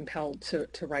was compelled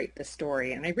to write this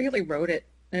story, and I really wrote it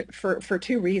for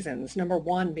two reasons. Number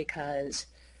one, because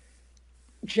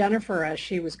Jennifer, as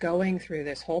she was going through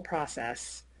this whole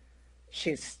process,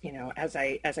 she's, as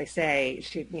I say,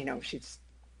 she's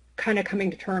kind of coming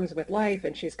to terms with life,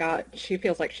 and she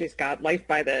feels like she's got life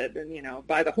by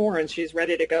the horns. She's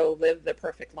ready to go live the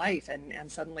perfect life,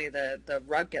 and suddenly the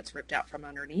rug gets ripped out from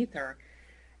underneath her,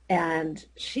 and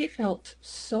she felt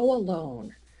so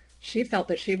alone. She felt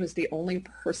that she was the only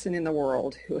person in the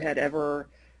world who had ever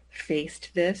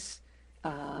faced this,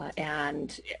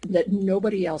 and that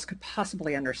nobody else could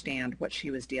possibly understand what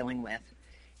she was dealing with.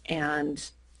 And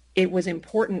it was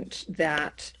important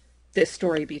that this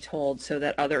story be told so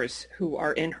that others who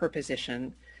are in her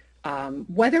position,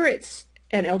 whether it's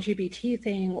an LGBT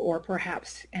thing or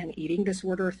perhaps an eating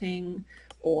disorder thing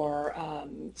or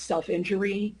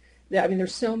self-injury, I mean,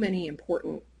 there's so many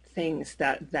important things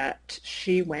that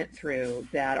she went through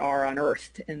that are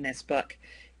unearthed in this book.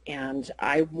 And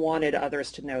I wanted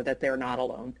others to know that they're not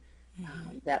alone,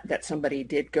 mhm. that somebody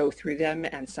did go through them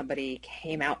and somebody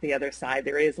came out the other side.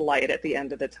 There is light at the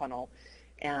end of the tunnel.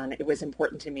 And it was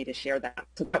important to me to share that.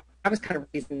 So that was kind of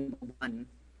reason one.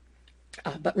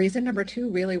 But reason number two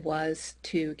really was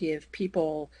to give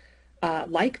people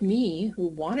like me who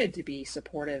wanted to be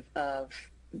supportive of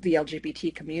the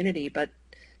LGBT community, but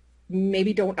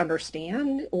maybe don't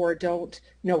understand or don't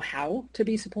know how to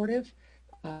be supportive,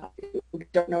 uh,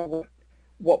 don't know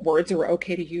what words are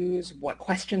okay to use, what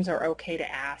questions are okay to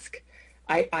ask.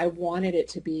 I wanted it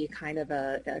to be kind of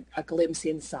a glimpse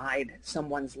inside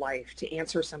someone's life to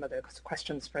answer some of those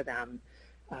questions for them,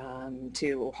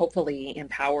 to hopefully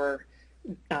empower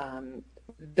um,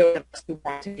 those of us who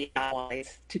want to be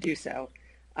allies to do so.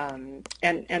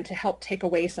 and to help take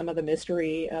away some of the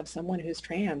mystery of someone who's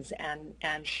trans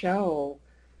and show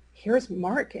here's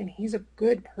Mark and he's a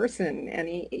good person and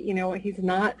he's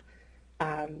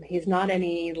not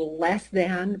any less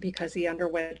than because he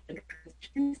underwent a gender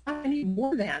transition. He's not any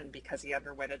more than because he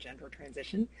underwent a gender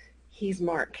transition. He's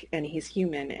Mark and he's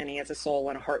human and he has a soul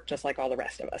and a heart just like all the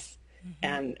rest of us.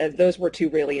 Mm-hmm. And those were two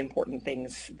really important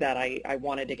things that I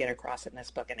wanted to get across in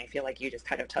this book. And I feel like you just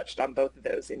kind of touched on both of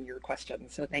those in your question.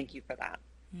 So thank you for that.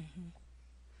 Mm-hmm.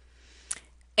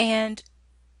 And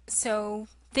so,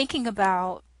 thinking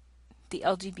about the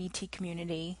LGBT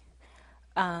community,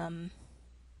 um,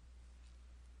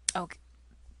 okay,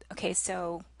 okay,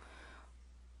 so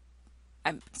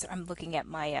I'm looking at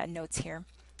my notes here.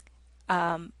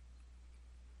 Um,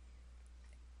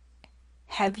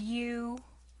 have you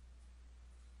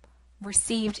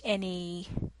received any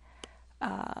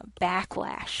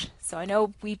backlash? So I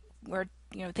know we were,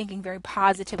 thinking very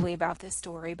positively about this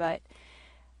story, but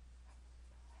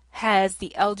has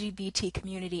the LGBT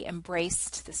community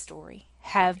embraced the story?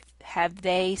 Have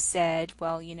they said,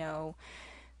 well,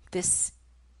 this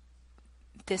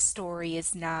this story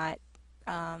is not,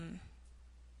 um,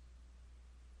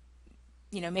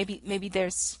 maybe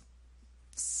there's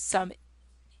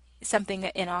something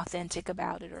inauthentic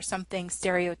about it or something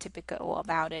stereotypical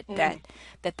about it Mm.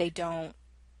 that they don't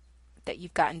that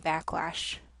you've gotten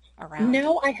backlash around.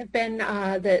 No, I have been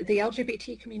the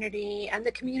LGBT community and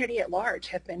the community at large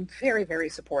have been very, very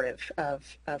supportive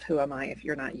of Who Am I If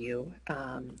You're Not You.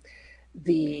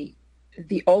 The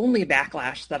the only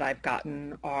backlash that I've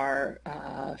gotten are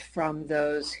from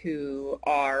those who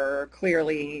are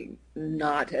clearly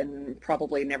not and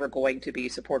probably never going to be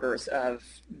supporters of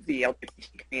the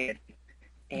LGBT community.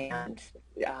 Mm-hmm.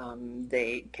 And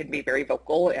they can be very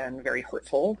vocal and very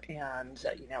hurtful. And,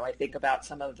 I think about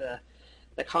some of the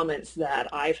comments that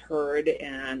I've heard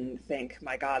and think,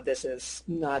 my God, this is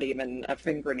not even a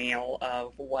fingernail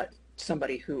of what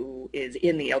somebody who is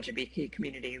in the LGBT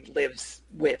community lives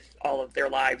with all of their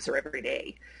lives or every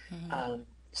day. Mm-hmm.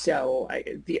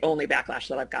 The only backlash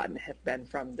that I've gotten have been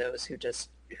from those who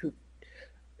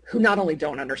who not only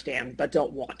don't understand but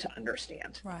don't want to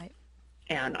understand. Right.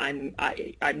 And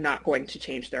I'm not going to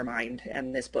change their mind,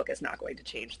 and this book is not going to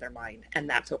change their mind, and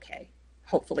that's okay.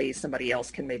 Hopefully somebody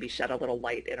else can maybe shed a little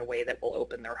light in a way that will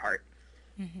open their heart.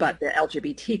 Mm-hmm. But the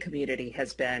LGBT community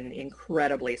has been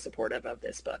incredibly supportive of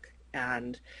this book.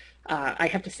 And I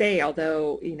have to say,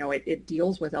 although, it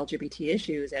deals with LGBT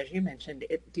issues, as you mentioned,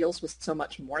 it deals with so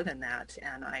much more than that.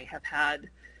 And I have had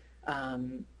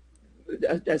um,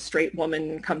 a straight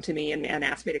woman come to me and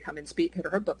ask me to come and speak at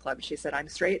her book club. She said, I'm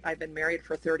straight. I've been married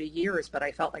for 30 years, but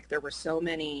I felt like there were so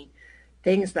many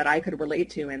things that I could relate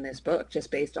to in this book just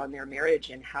based on their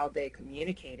marriage and how they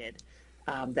communicated,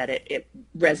 that it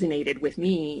resonated with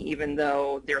me, even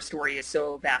though their story is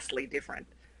so vastly different.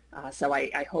 So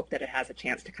I hope that it has a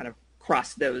chance to kind of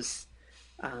cross those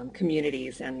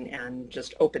communities and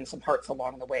just open some hearts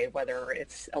along the way, whether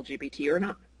it's LGBT or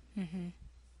not. Mm-hmm.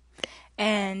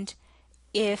 And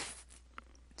if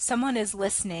someone is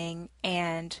listening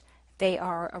and they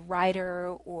are a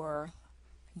writer or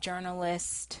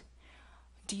journalist,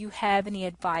 do you have any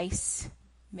advice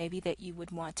maybe that you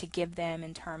would want to give them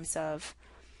in terms of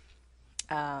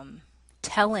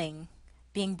telling,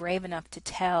 being brave enough to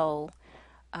tell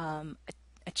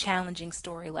a challenging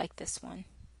story like this one?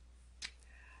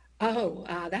 Oh,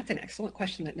 that's an excellent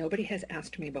question that nobody has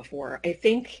asked me before. I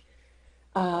think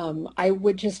I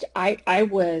would I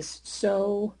was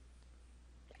so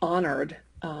honored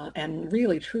and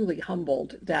really truly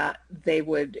humbled that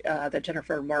that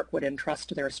Jennifer and Mark would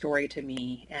entrust their story to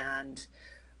me. And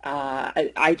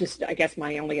I guess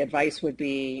my only advice would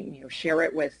be, share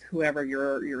it with whoever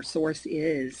your source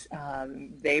is.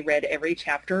 They read every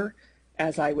chapter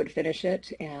as I would finish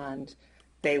it, and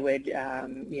they would,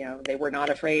 they were not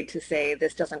afraid to say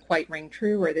this doesn't quite ring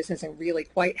true or this isn't really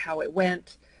quite how it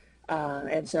went.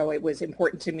 And so it was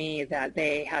important to me that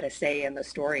they had a say in the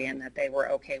story and that they were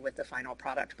okay with the final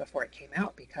product before it came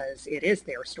out because it is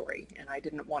their story and I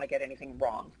didn't want to get anything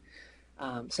wrong.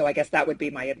 So I guess that would be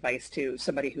my advice to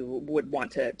somebody who would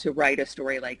want to write a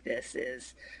story like this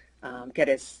is get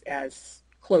as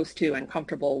close to and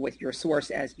comfortable with your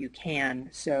source as you can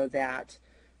so that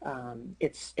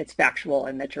it's factual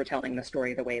and that you're telling the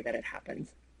story the way that it happens.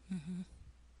 Mm-hmm.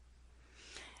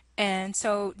 And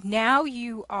so now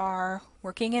you are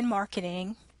working in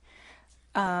marketing.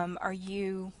 Are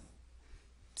you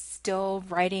still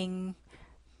writing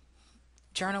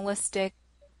journalistic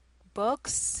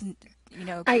books?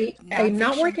 I'm not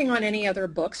Nonfiction? working on any other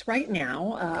books right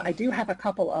now. Okay. I do have a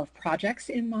couple of projects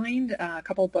in mind, a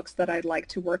couple of books that I'd like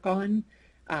to work on.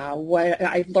 What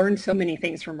I've learned so many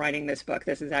things from writing this book.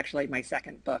 This is actually my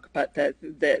second book, but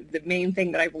the main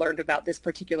thing that I've learned about this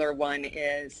particular one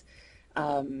is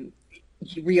um,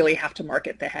 you really have to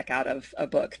market the heck out of a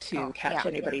book to Oh, catch yeah.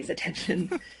 anybody's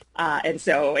attention. And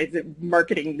so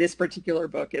marketing this particular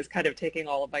book is kind of taking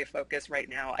all of my focus right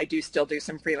now. I do still do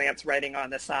some freelance writing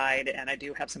on the side, and I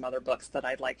do have some other books that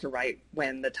I'd like to write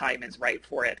when the time is right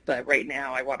for it. But right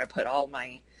now I want to put all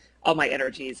my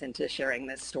energies into sharing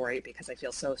this story because I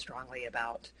feel so strongly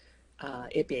about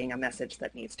it being a message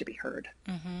that needs to be heard.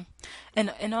 Hmm.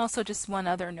 And also just one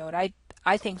other note,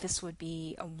 I think this would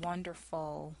be a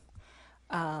wonderful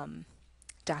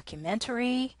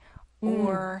documentary Mm,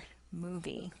 or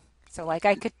movie. So like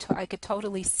I could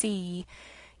totally see,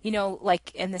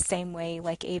 like in the same way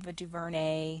like Ava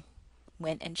DuVernay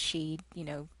went and she,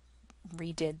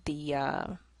 redid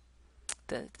the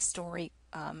story,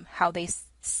 how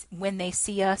when they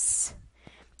see us.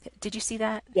 Did you see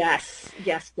that? yes,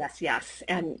 yes, yes, yes.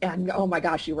 And oh my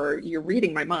gosh, you're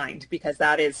reading my mind because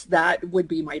that would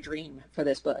be my dream for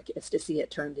this book is to see it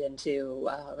turned into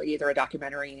either a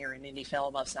documentary or an indie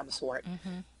film of some sort.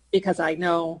 Mm-hmm. Because I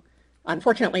know,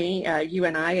 unfortunately, you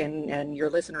and I and your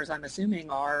listeners, I'm assuming,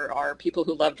 are people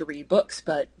who love to read books,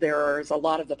 but there's a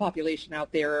lot of the population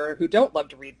out there who don't love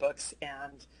to read books,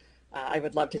 and I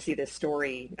would love to see this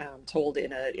story told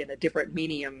in a different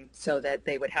medium so that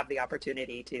they would have the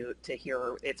opportunity to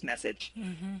hear its message.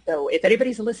 Mm-hmm. So if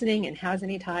anybody's listening and has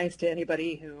any ties to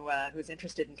anybody who's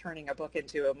interested in turning a book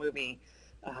into a movie,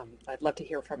 I'd love to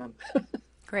hear from them.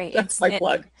 Great. That's my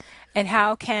plug. And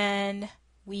how can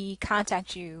we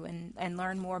contact you and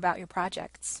learn more about your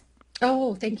projects?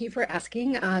 Oh, thank you for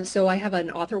asking. So I have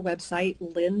an author website,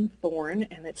 Lynn Thorne,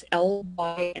 and it's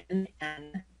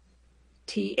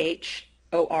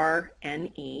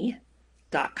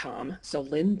LYNNTHORNE.com. So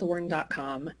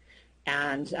lynnthorne.com.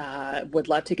 And would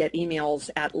love to get emails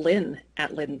at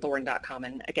lynn@lynnthorne.com.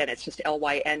 And again, it's just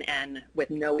LYNN with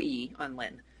no E on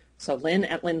Lynn. So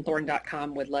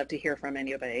lynn@lynnthorne.com. Would love to hear from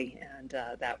anybody. And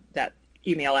that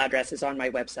email address is on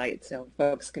my website. So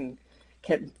folks can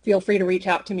feel free to reach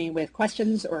out to me with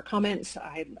questions or comments.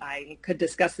 I could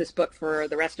discuss this book for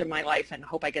the rest of my life and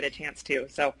hope I get a chance to.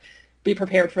 So be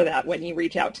prepared for that when you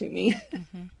reach out to me.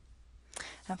 Mm-hmm.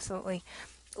 Absolutely.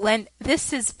 Len, this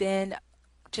has been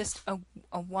just a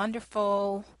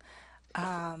wonderful,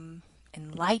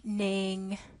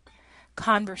 enlightening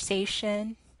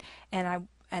conversation, and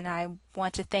I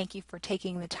want to thank you for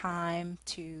taking the time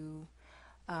to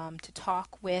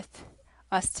talk with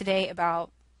us today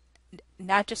about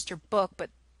not just your book, but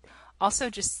also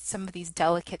just some of these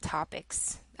delicate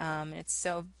topics. It's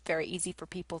so very easy for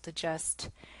people to just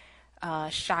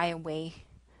shy away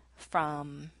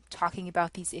from talking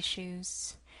about these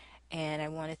issues. And I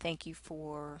want to thank you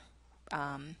for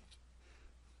um,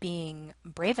 being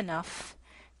brave enough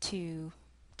to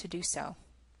do so.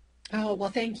 Oh, well,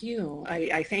 thank you.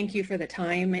 I thank you for the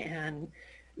time and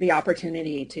the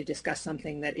opportunity to discuss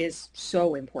something that is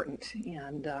so important.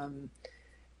 And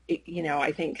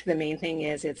I think the main thing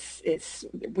is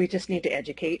we just need to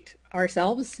educate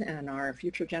ourselves and our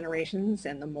future generations,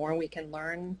 and the more we can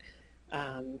learn,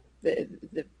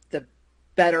 the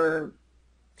better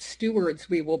stewards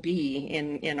we will be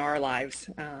in our lives.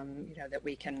 That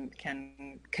we can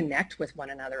connect with one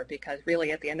another, because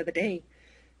really at the end of the day,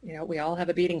 we all have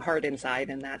a beating heart inside,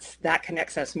 and that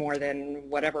connects us more than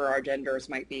whatever our genders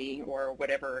might be or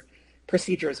whatever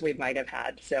procedures we might have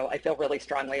had. So I feel really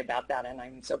strongly about that, and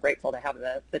I'm so grateful to have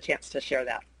the chance to share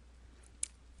that.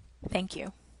 Thank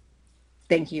you.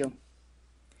 Thank you.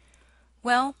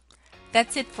 Well,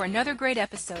 that's it for another great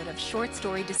episode of Short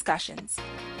Story Discussions,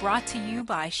 brought to you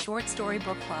by Short Story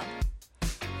Book Club.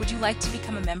 Would you like to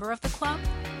become a member of the club?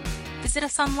 Visit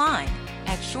us online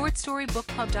at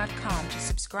shortstorybookclub.com to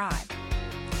subscribe.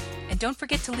 And don't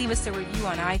forget to leave us a review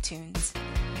on iTunes.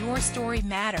 Your story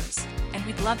matters, and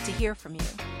we'd love to hear from you.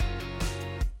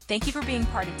 Thank you for being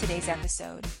part of today's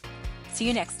episode. See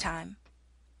you next time.